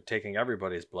other and taking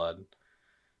everybody's blood.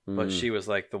 But she was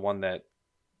like the one that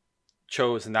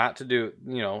chose not to do,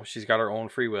 she's got her own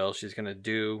free will. She's going to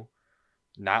do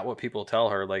not what people tell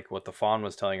her, like what the fawn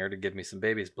was telling her to give me some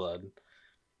baby's blood.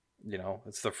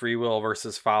 It's the free will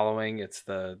versus following. It's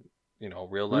the,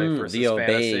 real life versus the obeying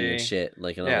fantasy. and shit,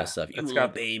 like and all Yeah, that stuff. You it's will got-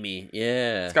 obey me,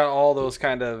 yeah. It's got all those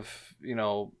kind of,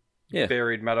 Yeah.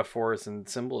 buried metaphors and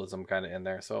symbolism kind of in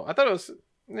there. So I thought it was,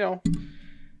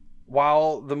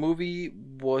 while the movie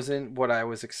wasn't what I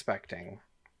was expecting,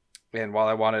 and while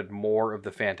I wanted more of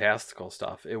the fantastical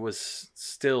stuff, it was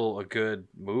still a good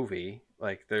movie.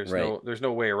 Like there's Right. there's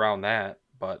no way around that.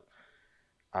 But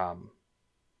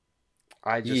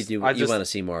I You want to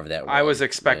see more of that. I was world.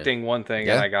 expecting one thing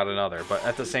Yeah. and I got another. But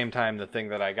at the same time, the thing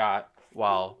that I got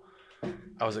while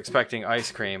I was expecting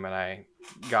ice cream and I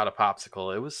got a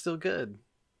popsicle, it was still good.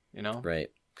 Yeah. Right.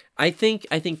 I think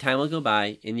time will go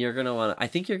by, and you're gonna want to. I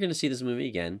think you're gonna see this movie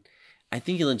again. I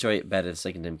think you'll enjoy it better the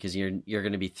second time because you're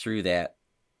gonna be through that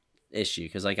issue.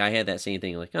 Because like I had that same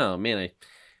thing, like, oh man, I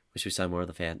wish we saw more of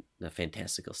the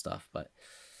fantastical stuff. But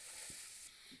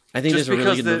I think Just there's a really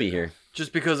because good movie here.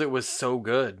 Just because it was so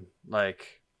good.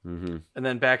 Like, Mm-hmm. and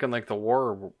then back in like the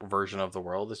war version of the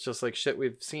world, it's just like shit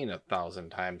we've seen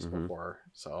 1,000 times Mhm. before.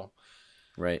 So,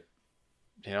 Right.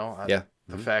 Yeah.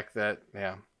 the Mhm. fact that,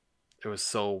 it was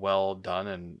so well done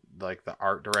and like the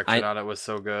art direction on it was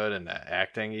so good and the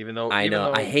acting, even though I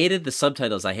know. I hated the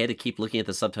subtitles. I had to keep looking at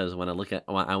the subtitles when I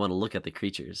want to look at the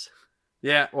creatures.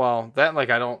 Yeah, well, that like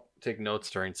I don't take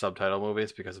notes during subtitle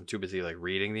movies because I'm too busy like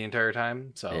reading the entire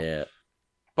time. So, Yeah.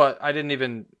 but I didn't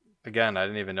even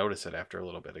notice it after a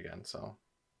little bit again. So,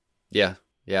 Yeah,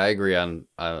 I agree on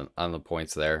the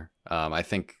points there. I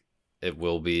think it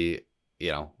will be,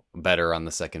 better on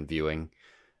the second viewing.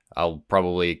 I'll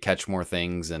probably catch more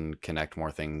things and connect more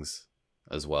things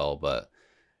as well. But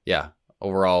yeah,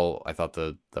 overall, I thought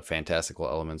the fantastical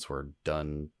elements were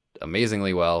done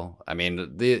amazingly well. I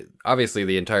mean, obviously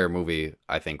the entire movie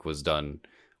I think was done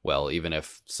well, even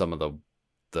if some of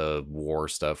the war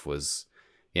stuff was,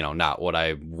 not what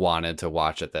I wanted to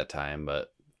watch at that time,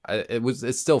 but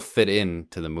it still fit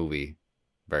into the movie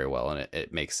very well, and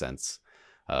it makes sense,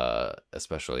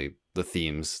 especially the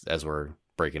themes as we're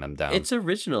breaking them down. It's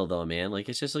original though, man. Like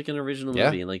it's just like an original Yeah.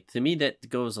 movie. And like to me that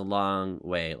goes a long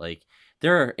way. Like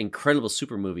there are incredible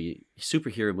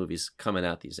superhero movies coming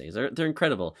out these days. They're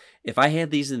incredible. If I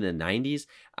had these in the 90s,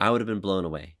 I would have been blown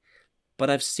away. But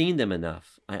I've seen them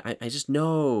enough. I just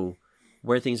know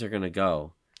where things are going to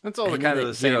go. It's all I know kind of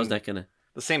that the same. hero's not gonna.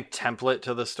 The same template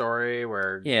to the story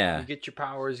where Yeah. you get your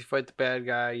powers, you fight the bad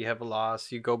guy, you have a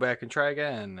loss, you go back and try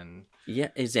again, and Yeah,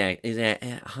 exactly.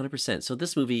 100%. So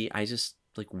this movie, I just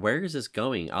like, where is this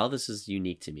going? All this is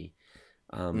unique to me.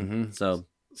 So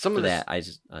some for of that, I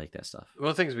like that stuff. one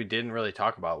of the things we didn't really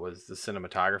talk about was the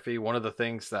cinematography. One of the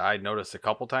things that I noticed a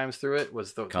couple times through it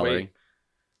was the Coloring.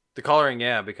 the coloring,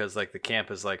 yeah, because like the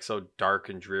camp is like so dark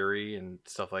and dreary and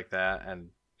stuff like that, and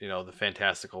you know the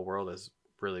fantastical world is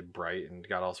really bright and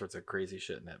got all sorts of crazy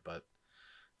shit in it. But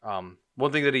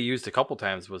one thing that he used a couple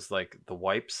times was like the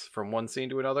wipes from one scene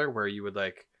to another, where you would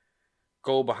like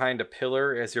go behind a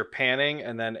pillar as you're panning,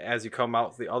 and then as you come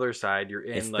out the other side, you're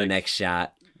in It's like the next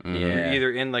shot. Mhm. you're Yeah.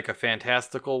 either in like a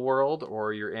fantastical world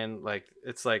or you're in like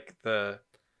it's like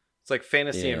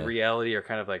fantasy and Yeah. reality are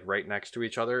kind of like right next to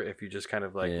each other if you just kind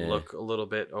of like Yeah. look a little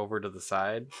bit over to the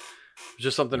side.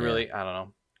 Just something Yeah. really, I don't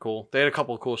know, cool. They had a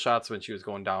couple of cool shots when she was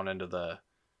going down into the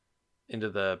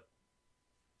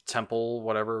temple,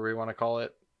 whatever we want to call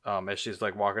it. As she's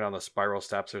like walking down the spiral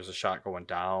steps, there's a shot going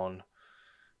down.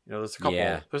 You know, there's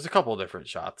a couple of different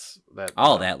shots that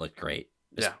All that looked great.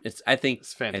 Yeah. I think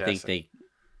It's fantastic.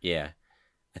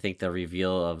 I think the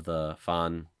reveal of the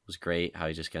fawn was great. How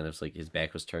he just kind of like his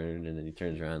back was turned and then he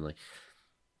turns around like,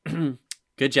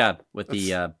 good job with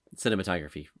the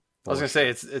cinematography. I was gonna say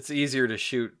it's easier to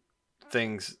shoot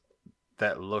things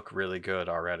that look really good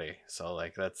already. So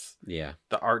like that's Yeah.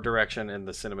 the art direction and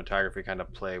the cinematography kind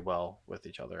of play well with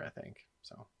each other, I think.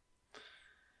 So,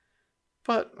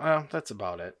 but that's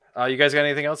about it. You guys got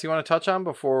anything else you want to touch on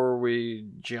before we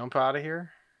jump out of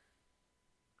here?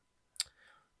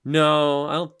 No,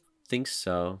 I don't think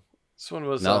so. This one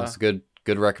was No, it's a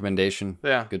good recommendation.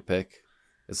 Yeah, Good pick.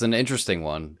 It's an interesting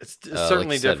one. it's Like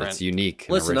certainly you said, different. It's unique.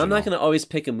 and Listen, I'm not original. going to always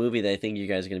pick a movie that I think you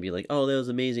guys are going to be like, oh, that was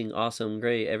amazing, awesome,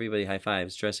 great, everybody high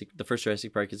fives. The first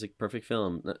Jurassic Park is a perfect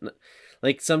film.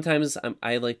 Like sometimes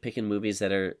I like picking movies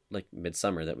that are like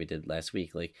Midsummer that we did last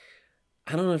week. Like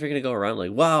I don't know if you're going to go around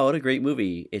like, wow, what a great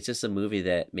movie. It's just a movie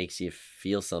that makes you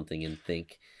feel something and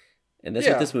think. And that's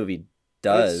Yeah. what this movie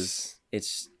does.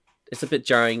 It's a bit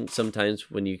jarring sometimes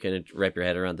when you kind of wrap your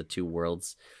head around the two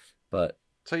worlds, but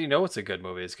So you know it's a good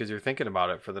movie is because you're thinking about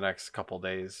it for the next couple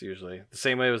days. Usually, the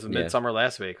same way it was Yeah. Midsummer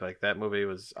last week. Like that movie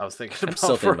was, I was thinking about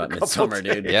still for thinking a about couple Midsommar,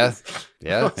 dude. days.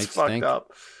 Yeah, It's makes you fucked think.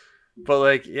 up. But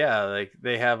like, yeah, like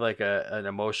they have like an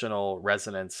emotional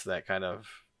resonance that kind of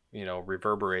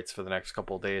reverberates for the next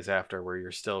couple of days after, where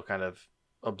you're still kind of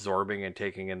absorbing and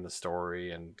taking in the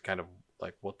story and kind of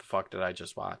like, what the fuck did I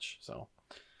just watch? So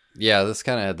Yeah, this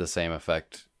kind of had the same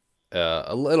effect.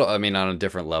 A little, I mean, on a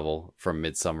different level from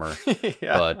Midsummer,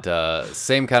 yeah, but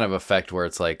same kind of effect where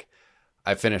it's like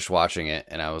I finished watching it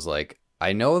and I was like,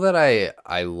 I know that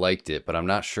I liked it, but I'm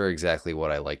not sure exactly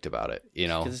what I liked about it. You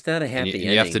know, because it's not a And happy you,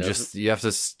 ending. you have to does you have to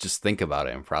just think about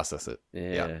it and process it.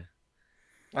 it? yeah.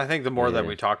 I think the more that Yeah.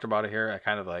 we talked about it here, I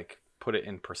kind of like put it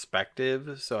in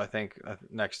perspective. So I think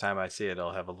next time I see it,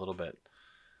 I'll have a little bit.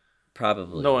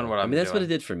 Probably. Knowing what I I'm mean, that's what doing.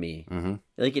 it did for me. Mm-hmm.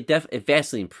 Like it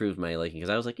vastly improved my liking because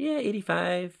I was like, yeah,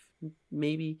 85,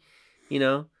 maybe,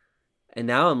 and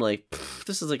now I'm like,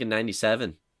 this is like a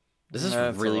 97. This is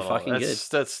That's a really little- fucking good.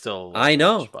 That's still. A little I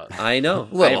know, much, but I know.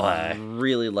 Little I high.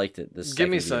 really liked it. This give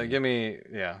me second some.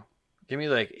 viewing. Give me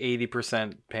like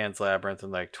 80% Pan's Labyrinth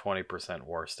and like 20%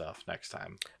 War Stuff next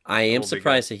time. I It am will be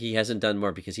surprised that he hasn't done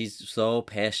more because he's so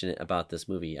passionate about this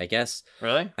movie. I guess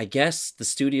Really? the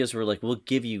studios were like, we'll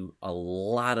give you a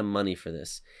lot of money for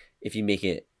this if you make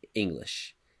it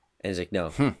English, and he's like,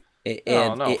 no. It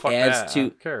fuck adds that. to. Who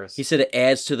cares? He said it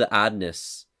adds to the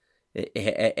oddness.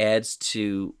 It adds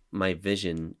to my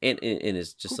vision, and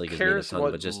it's just Who like his native cares tongue,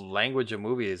 what but just language a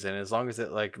movie is in, as long as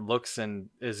it like looks and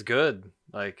is good.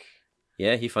 Like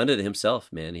yeah, he funded it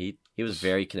himself, man. He was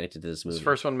very connected to this movie. his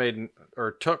first one made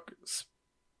or took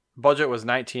budget was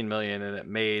 19 million and it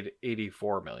made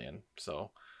 84 million.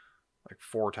 So like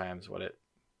 4 times what it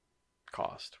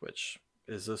cost, which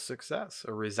is a success,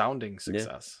 a resounding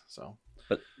success. So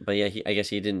but yeah, I guess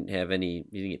he didn't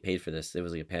get paid for this. It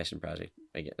was like a passion project,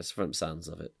 I guess, from the sounds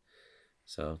of it.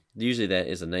 So usually that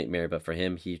is a nightmare, but for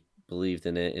him, he believed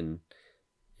in it and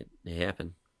it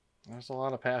happened. there's a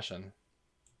lot of passion.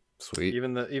 Sweet.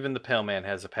 Even the pale man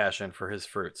has a passion for his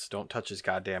fruits. Don't touch his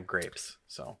goddamn grapes.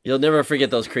 So You'll never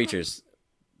forget those creatures.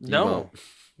 You no, won't.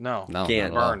 no, No,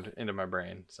 Can't. not at all. burned into my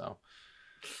brain. So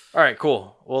All right,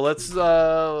 cool. Well,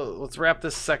 let's wrap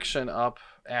this section up.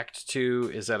 Act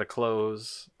 2 is at a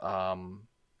close.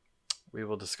 We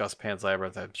will discuss Pan's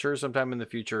Labyrinth, I'm sure, sometime in the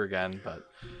future again. But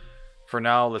for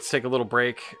now, let's take a little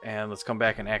break and let's come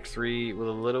back in Act 3 with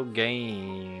a little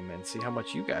game and see how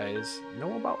much you guys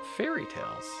know about fairy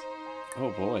tales.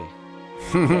 Oh boy.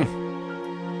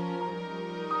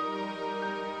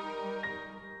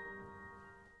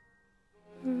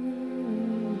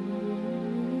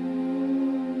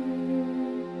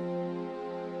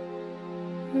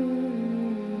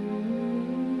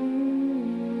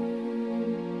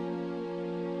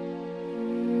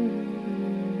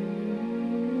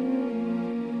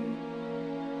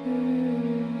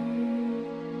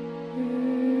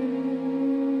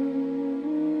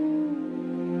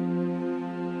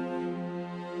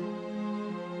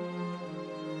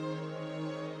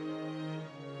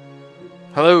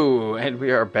 Hello, and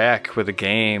we are back with a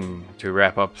game to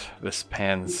wrap up this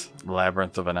Pan's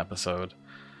Labyrinth of an episode.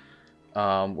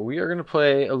 We are going to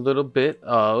play a little bit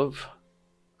of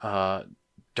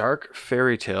dark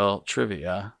fairy tale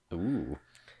trivia. Ooh.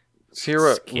 See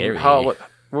what Scary. what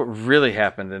really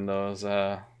happened in those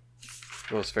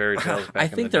fairy tales back I in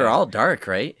think the they're day. all dark,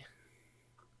 right?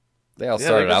 They all Yeah,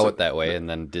 started they got out some- with that way, and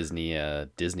then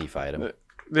Disney-fied them.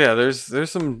 Yeah, there's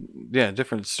some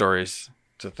different stories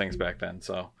to things back then.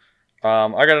 So,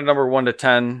 I got a number 1 to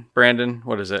 10. Brandon,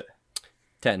 what is it?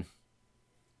 10.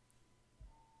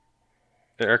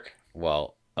 Eric?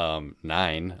 Well,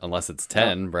 9, unless it's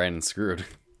 10. Brandon's screwed.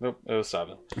 Nope, it was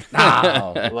 7.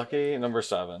 Oh. Lucky number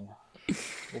 7.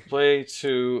 We'll play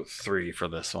 2, 3 for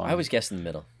this one. I always guess in the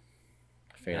middle.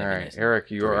 I figured All that'd be right, nice. Eric,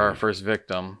 you are our first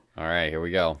victim. All right, here we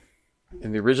go.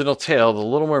 In the original tale, the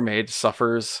Little Mermaid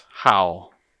suffers how?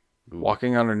 Ooh.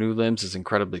 Walking on her new limbs is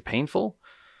incredibly painful.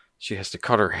 She has to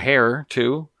cut her hair,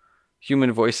 too.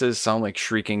 Human voices sound like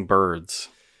shrieking birds.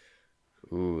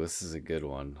 Ooh, this is a good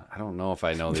one. I don't know if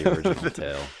I know the original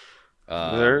tale.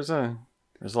 There's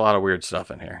a lot of weird stuff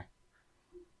in here.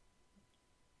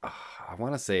 I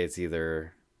want to say it's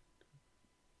either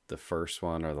the first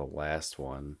one or the last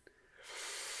one.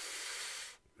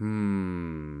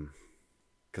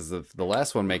 Because the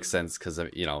last one makes sense because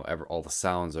all the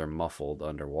sounds are muffled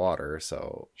underwater.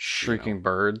 So Shrieking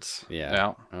birds.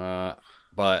 yeah.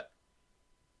 But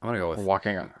I'm gonna go with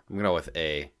Walking on. I'm gonna go with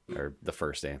A, or the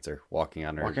first answer. Walking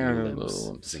on her Walking on her new limbs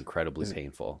limbs. is incredibly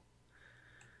painful.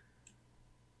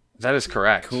 That is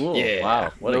correct. Cool. Yeah.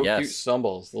 Wow. What No a guess. cute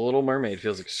stumbles. The Little Mermaid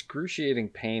feels excruciating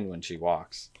pain when she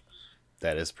walks.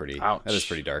 That is pretty. Ouch. That is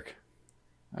pretty dark.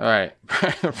 All right,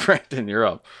 Brandon, you're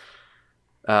up.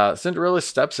 Cinderella's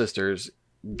stepsisters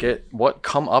get what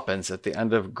comeuppance at the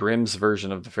end of Grimm's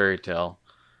version of the fairy tale.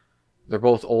 They're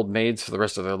both old maids for the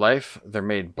rest of their life. They're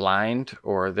made blind,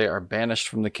 or they are banished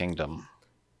from the kingdom.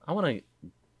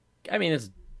 It's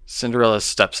Cinderella's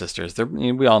stepsisters.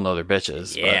 We all know they're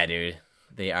bitches. yeah, but dude.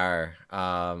 They are.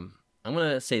 I'm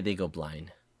gonna say they go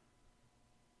blind.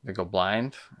 they go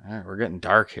blind. All right, we're getting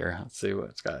dark here. Let's see what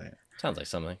it's got here. Sounds like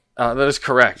something. That is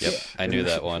correct. Yep, I knew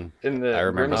that one. In the I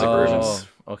remember Grimm's the versions. versions.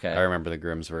 Okay. I remember the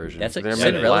Grimm's version. That's a They're made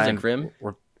Cinderella's a blind. Grimm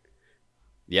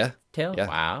yeah. tale. Yeah.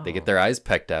 Wow. They get their eyes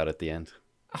pecked out at the end.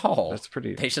 Oh, That's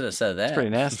pretty. they should have said that. That's pretty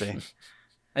nasty.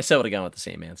 I still would have gone with the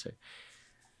same answer.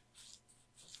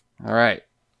 All right,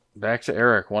 back to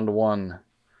Eric. 1-1.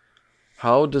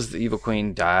 How does the evil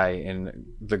queen die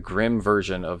in the Grimm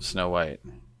version of Snow White?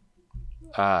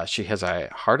 She has a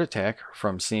heart attack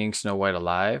from seeing Snow White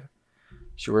alive.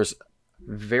 She wears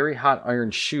very hot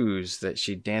iron shoes that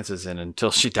she dances in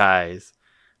until she dies,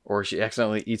 or she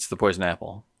accidentally eats the poison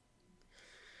apple.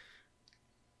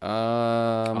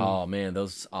 Oh man,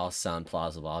 those all sound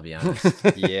plausible. I'll be honest.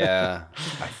 Yeah.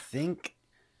 I feel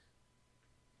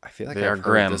like They are I've heard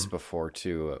Grimm. this before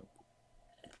too,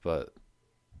 but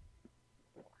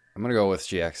I'm gonna go with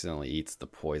she accidentally eats the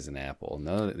poison apple.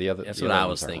 No, the other. That's the what other I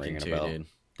ones was aren't thinking ringing a too, bell. dude.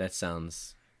 That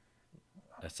sounds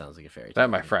like a fairy tale. That,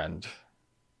 my friend,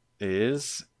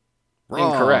 is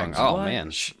Wrong. incorrect. Oh What? man!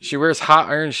 She wears hot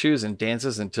iron shoes and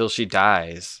dances until she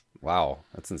dies. Wow,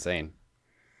 that's insane.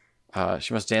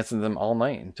 She must dance in them all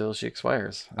night until she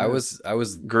expires. I was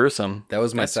Gruesome, that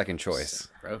was my That's second choice.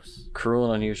 Gross. cruel,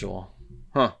 and unusual.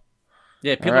 Huh.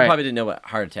 Yeah, people right. probably didn't know what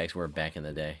heart attacks were back in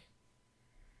the day.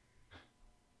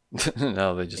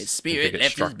 No, they just His spirit they get left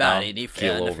his struck body down. and he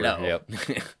fell on the Keel over, floor.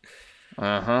 yep.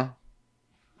 Uh-huh.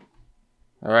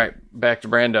 All right, back to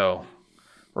Brando.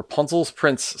 Rapunzel's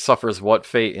prince suffers what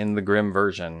fate in the Grimm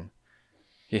version?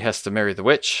 He has to marry the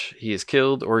witch, he is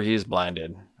killed, or he is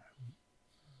blinded.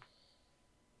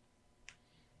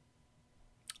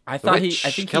 I The think witch,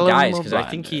 he kill him dies or because I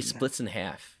think he blinded? splits in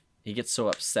half. He gets so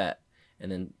upset,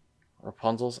 and then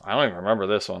Rapunzel's. I don't even remember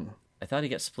this one. I thought he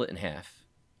got split in half.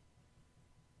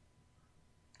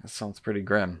 That sounds pretty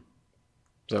grim.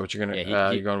 Is that what you're gonna?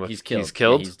 Yeah, you're going with? He's killed. He's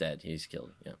killed. Yeah, he's dead. He's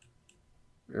killed. Yeah.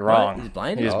 You're wrong. What? He's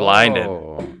blinded. He's blinded.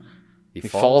 Oh. He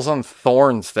falls on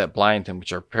thorns that blind him,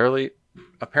 which are apparently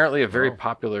a very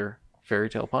popular fairy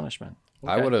tale punishment.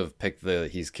 I Okay. would have picked the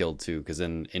he's killed too, because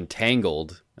in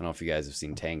Tangled, I don't know if you guys have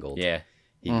seen Tangled. Yeah.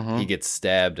 He gets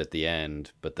stabbed at the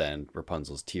end, but then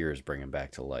Rapunzel's tears bring him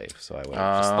back to life. So I would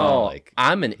have just thought, like,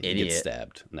 I'm an he idiot. gets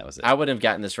stabbed, and that was it. I wouldn't have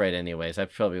gotten this right anyways. I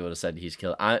probably would have said he's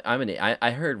killed.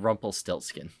 I heard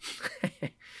Rumpelstiltskin.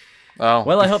 Oh,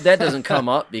 Well, I hope that doesn't come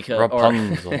up because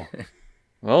Rapunzel.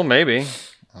 Well, maybe.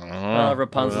 I don't know.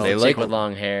 Rapunzel's They a like- chick with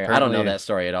long hair. I don't know apparently- that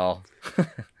story at all.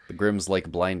 The Grimms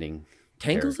like blinding.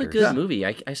 Tangled's a characters. good movie.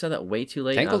 I saw that way too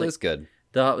late. I Tangled was is good.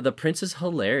 like, the prince is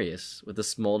hilarious with the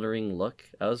smoldering look.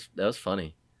 That was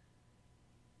funny.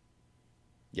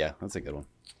 Yeah, that's a good one.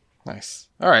 Nice.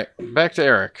 All right, back to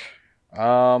Eric.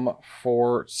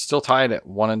 For still tied at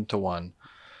 1-1.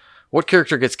 What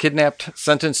character gets kidnapped,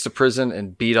 sentenced to prison,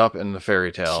 and beat up in the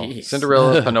fairy tale? Jeez.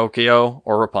 Cinderella, Pinocchio,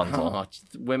 or Rapunzel? Oh,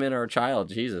 women or a child,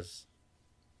 Jesus.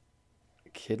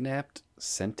 Kidnapped,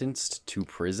 sentenced to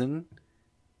prison,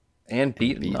 And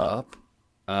beaten beat up.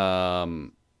 up.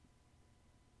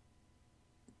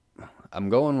 I'm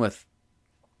going with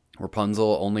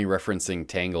Rapunzel, only referencing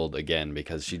Tangled again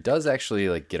because she does actually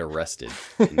like get arrested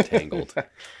in Tangled,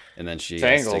 and then she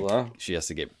Tangled, has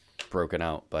to get broken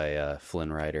out by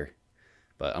Flynn Rider.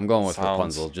 But I'm going with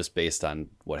Rapunzel just based on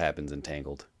what happens in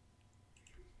Tangled.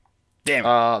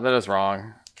 Damn. That is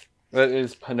wrong. That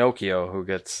is Pinocchio who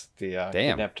gets the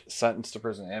kidnapped, sentenced to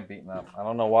prison, and beaten up. I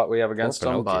don't know what we have against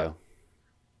him, but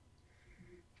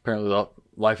apparently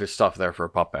life is tough there for a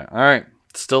puppet. All right,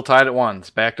 still tied at 1. It's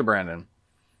back to Brandon.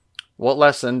 What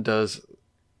lesson does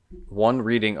one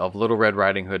reading of Little Red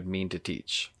Riding Hood mean to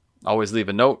teach? Always leave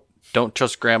a note. Don't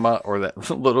trust grandma, or that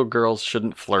little girls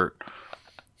shouldn't flirt.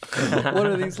 What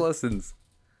are these lessons?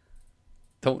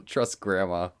 Don't trust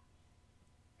grandma.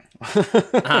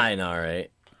 I know,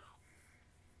 right?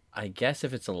 I guess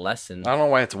if it's a lesson, I don't know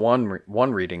why it's one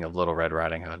reading of Little Red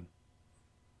Riding Hood.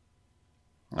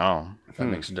 Oh, if that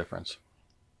makes a difference.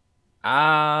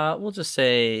 we'll just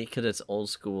say because it's old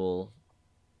school.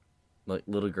 Like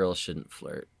little girls shouldn't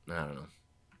flirt. I don't know.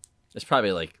 It's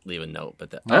probably like leave a note,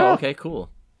 but that. Yeah. Oh, okay, cool.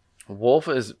 Wolf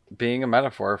is being a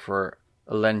metaphor for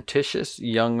a lentitious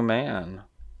young man.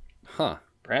 Huh.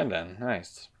 Brandon,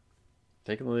 nice.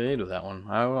 Taking the lead with that one.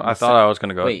 I thought I was going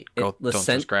to go. Wait, don't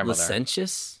trust grandma there.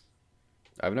 licentious?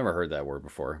 I've never heard that word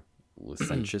before.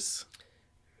 Licentious.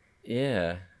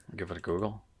 Yeah. Give it a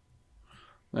Google.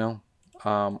 Well,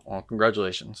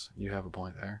 congratulations. You have a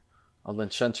point there.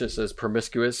 Licentious is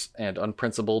promiscuous and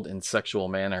unprincipled in sexual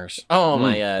manners. Oh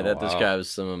my god, that wow. describes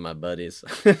some of my buddies.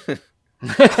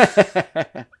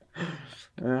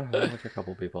 Yeah, like a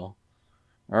couple people.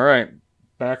 All right,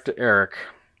 back to Eric.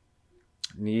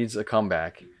 Needs a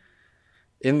comeback.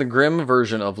 In the grim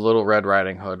version of Little Red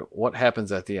Riding Hood, what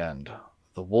happens at the end?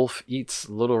 The wolf eats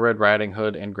Little Red Riding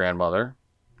Hood and grandmother.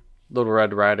 Little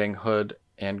Red Riding Hood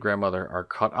and grandmother are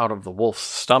cut out of the wolf's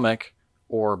stomach,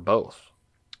 or both.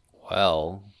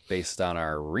 Well, based on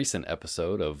our recent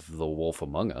episode of The Wolf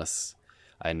Among Us,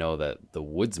 I know that the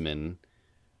woodsman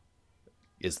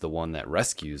is the one that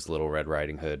rescues Little Red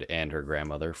Riding Hood and her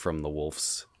grandmother from the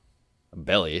wolf's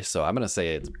belly. So I'm going to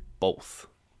say it's both.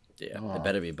 Yeah, it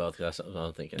better be both. That's what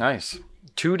I'm thinking. Nice.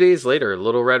 2 days later,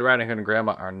 Little Red Riding Hood and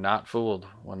grandma are not fooled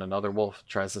when another wolf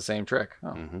tries the same trick. Oh.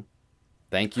 Mm-hmm.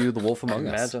 Thank you, The Wolf Among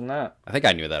Us. Imagine that. I think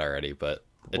I knew that already, but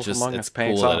Wolf it's Among Us cool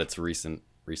pays that off. it's recent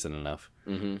enough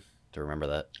Mm-hmm. to remember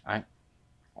that. I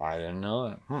didn't know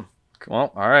that.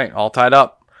 Well, all right, all tied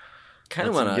up. Kind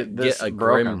of Let's want to get this get a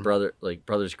broken.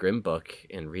 Brothers Grimm book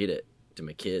and read it to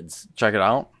my kids. Check it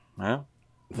out. Yeah.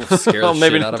 Scare the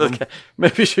maybe shit out of them.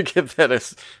 Maybe you should give that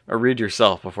a read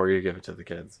yourself before you give it to the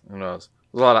kids. Who knows?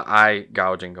 There's a lot of eye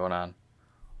gouging going on.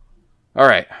 All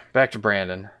right, back to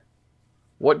Brandon.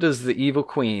 What does the evil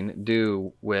queen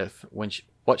do with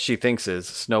what she thinks is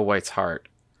Snow White's heart?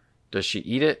 Does she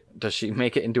eat it? Does she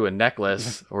make it into a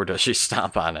necklace? Or does she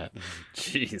stomp on it?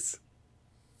 Jeez.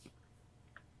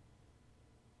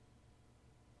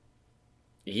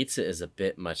 Eats it is a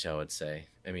bit much, I would say.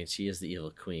 I mean, she is the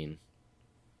evil queen.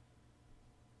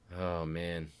 Oh,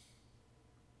 man.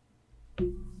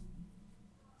 I'm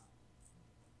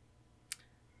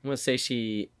going to say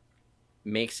she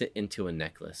makes it into a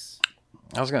necklace.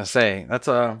 I was gonna say that's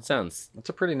a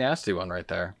pretty nasty one right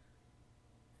there.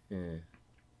 Yeah. It's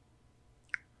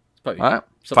probably, All right,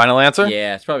 final answer.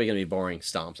 Yeah, it's probably going to be boring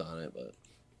stomps on it, but...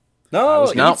 No,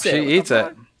 She eats it. she What eats the it.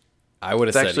 fuck? I would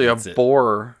have It's said actually a eats it.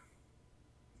 boar.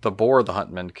 The boar the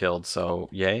huntman killed, so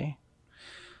yay.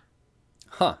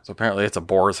 Huh. So apparently it's a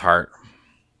boar's heart.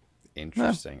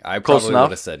 Interesting. I close probably enough.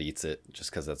 would have said eats it, just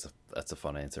because that's a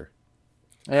fun answer.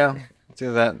 Yeah. See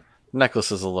that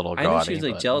necklace is a little gaudy. I knew she was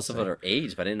like but jealous we'll of see. her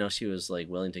age, but I didn't know she was like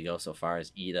willing to go so far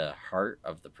as eat a heart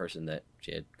of the person that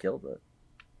she had killed. It.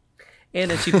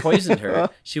 And if she poisoned her,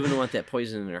 she wouldn't want that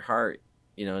poison in her heart,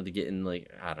 to get in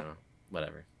like I don't know,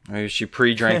 whatever. Maybe she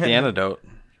pre-drank the antidote.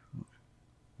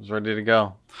 Was ready to go.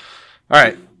 All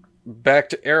right, back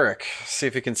to Eric. See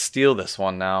if he can steal this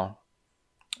one now.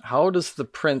 How does the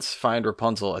prince find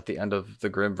Rapunzel at the end of the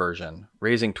Grimm version?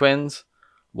 Raising twins,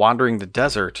 wandering the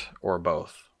desert, or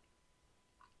both?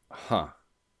 Huh.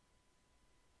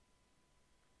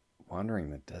 Wandering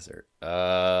the desert.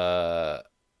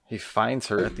 He finds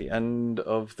her at the end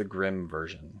of the Grimm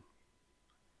version.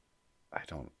 I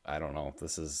don't know.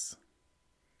 This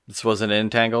wasn't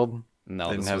Entangled? No,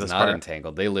 Didn't this have was this not part?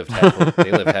 Entangled. They lived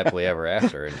happily ever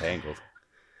after Entangled.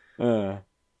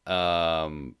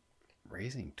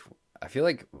 Raising I feel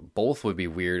like both would be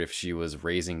weird if she was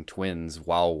raising twins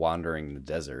while wandering the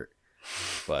desert,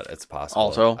 but it's possible.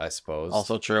 Also, I suppose.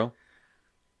 Also true.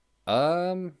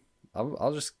 I'll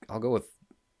go with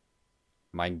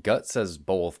my gut says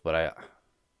both, but it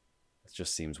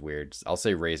just seems weird. I'll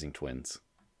say raising twins.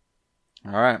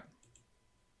 All right.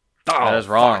 That is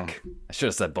wrong. Fuck. I should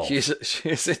have said both.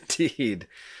 She's indeed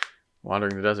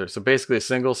wandering the desert. So basically, a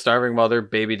single starving mother,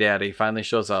 baby daddy, finally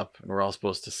shows up, and we're all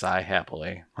supposed to sigh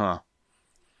happily. Huh.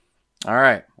 All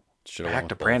right. Should've Back went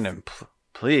to with both. Brandon.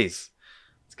 Please.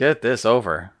 Let's get this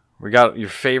over. We got your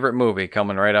favorite movie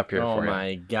coming right up here Oh for you.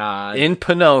 my god! In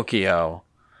Pinocchio,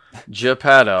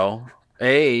 Geppetto,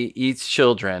 A, eats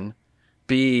children,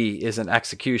 B, is an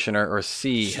executioner, or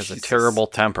C, has a Jesus. terrible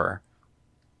temper.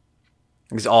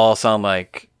 These all sound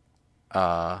like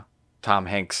Tom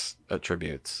Hanks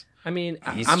attributes. I mean,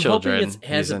 He's I'm children, hoping it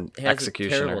has he's a an terrible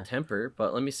executioner. temper,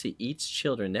 but let me see. Eats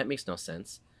children. That makes no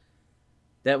sense.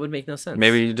 That would make no sense.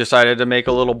 Maybe you decided to make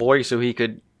a little boy so he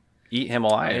could eat him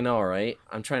alive. I know, right?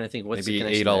 I'm trying to think. What's Maybe the he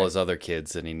connection ate all there? his other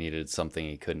kids and he needed something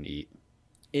he couldn't eat.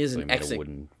 Is So he an made a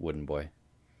wooden boy.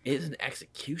 Is an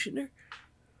executioner?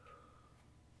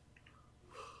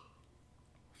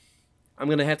 I'm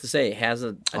gonna have to say it has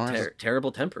a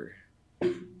terrible temper.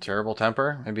 Terrible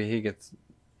temper? Maybe he gets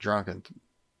drunk and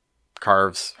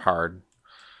carves hard.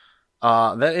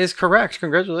 That is correct.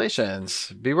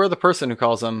 Congratulations. Beware the person who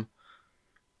calls him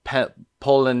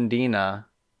Polendina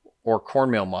or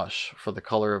cornmeal mush for the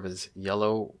color of his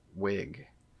yellow wig.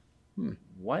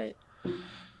 What?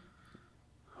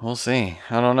 We'll see.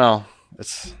 I don't know.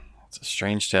 It's a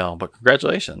strange tale, but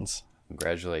congratulations.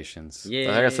 Congratulations.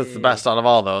 Yeah. I guess it's the best out of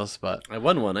all those, but I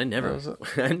won one. I never. Was it?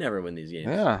 I never win these games.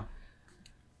 yeah.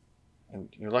 And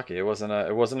you're lucky. It wasn't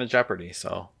a Jeopardy,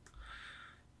 so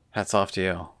hats off to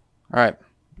you. All right.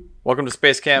 Welcome to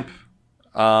Space Camp.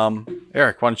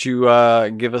 Eric, why don't you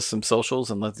give us some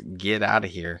socials and let's get out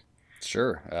of here.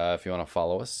 Sure. If you want to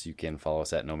follow us, you can follow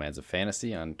us at Nomads of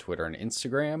Fantasy on Twitter and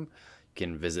Instagram. You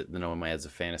can visit the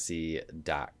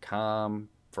nomadsoffantasy.com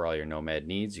for all your nomad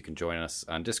needs. You can join us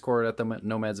on Discord at the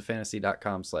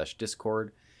nomadsoffantasy.com/Discord.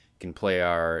 You can play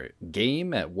our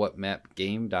game at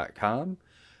whatmapgame.com.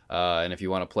 And if you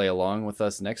want to play along with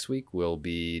us next week, we'll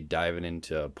be diving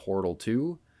into Portal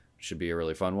 2. Should be a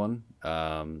really fun one.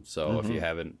 So if you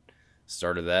haven't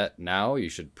started that now, you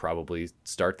should probably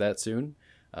start that soon.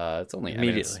 It's only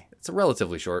Immediately. it's a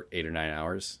relatively short 8 or 9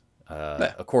 hours,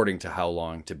 according to how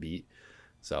long to beat.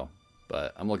 So,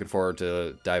 but I'm looking forward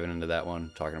to diving into that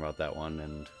one, talking about that one,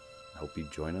 and I hope you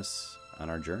join us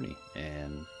on our journey.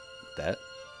 And with that,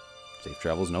 safe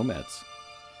travels, nomads.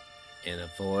 And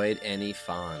avoid any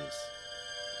fawns.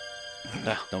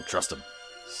 Don't trust them.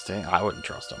 I wouldn't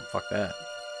trust him. Fuck that.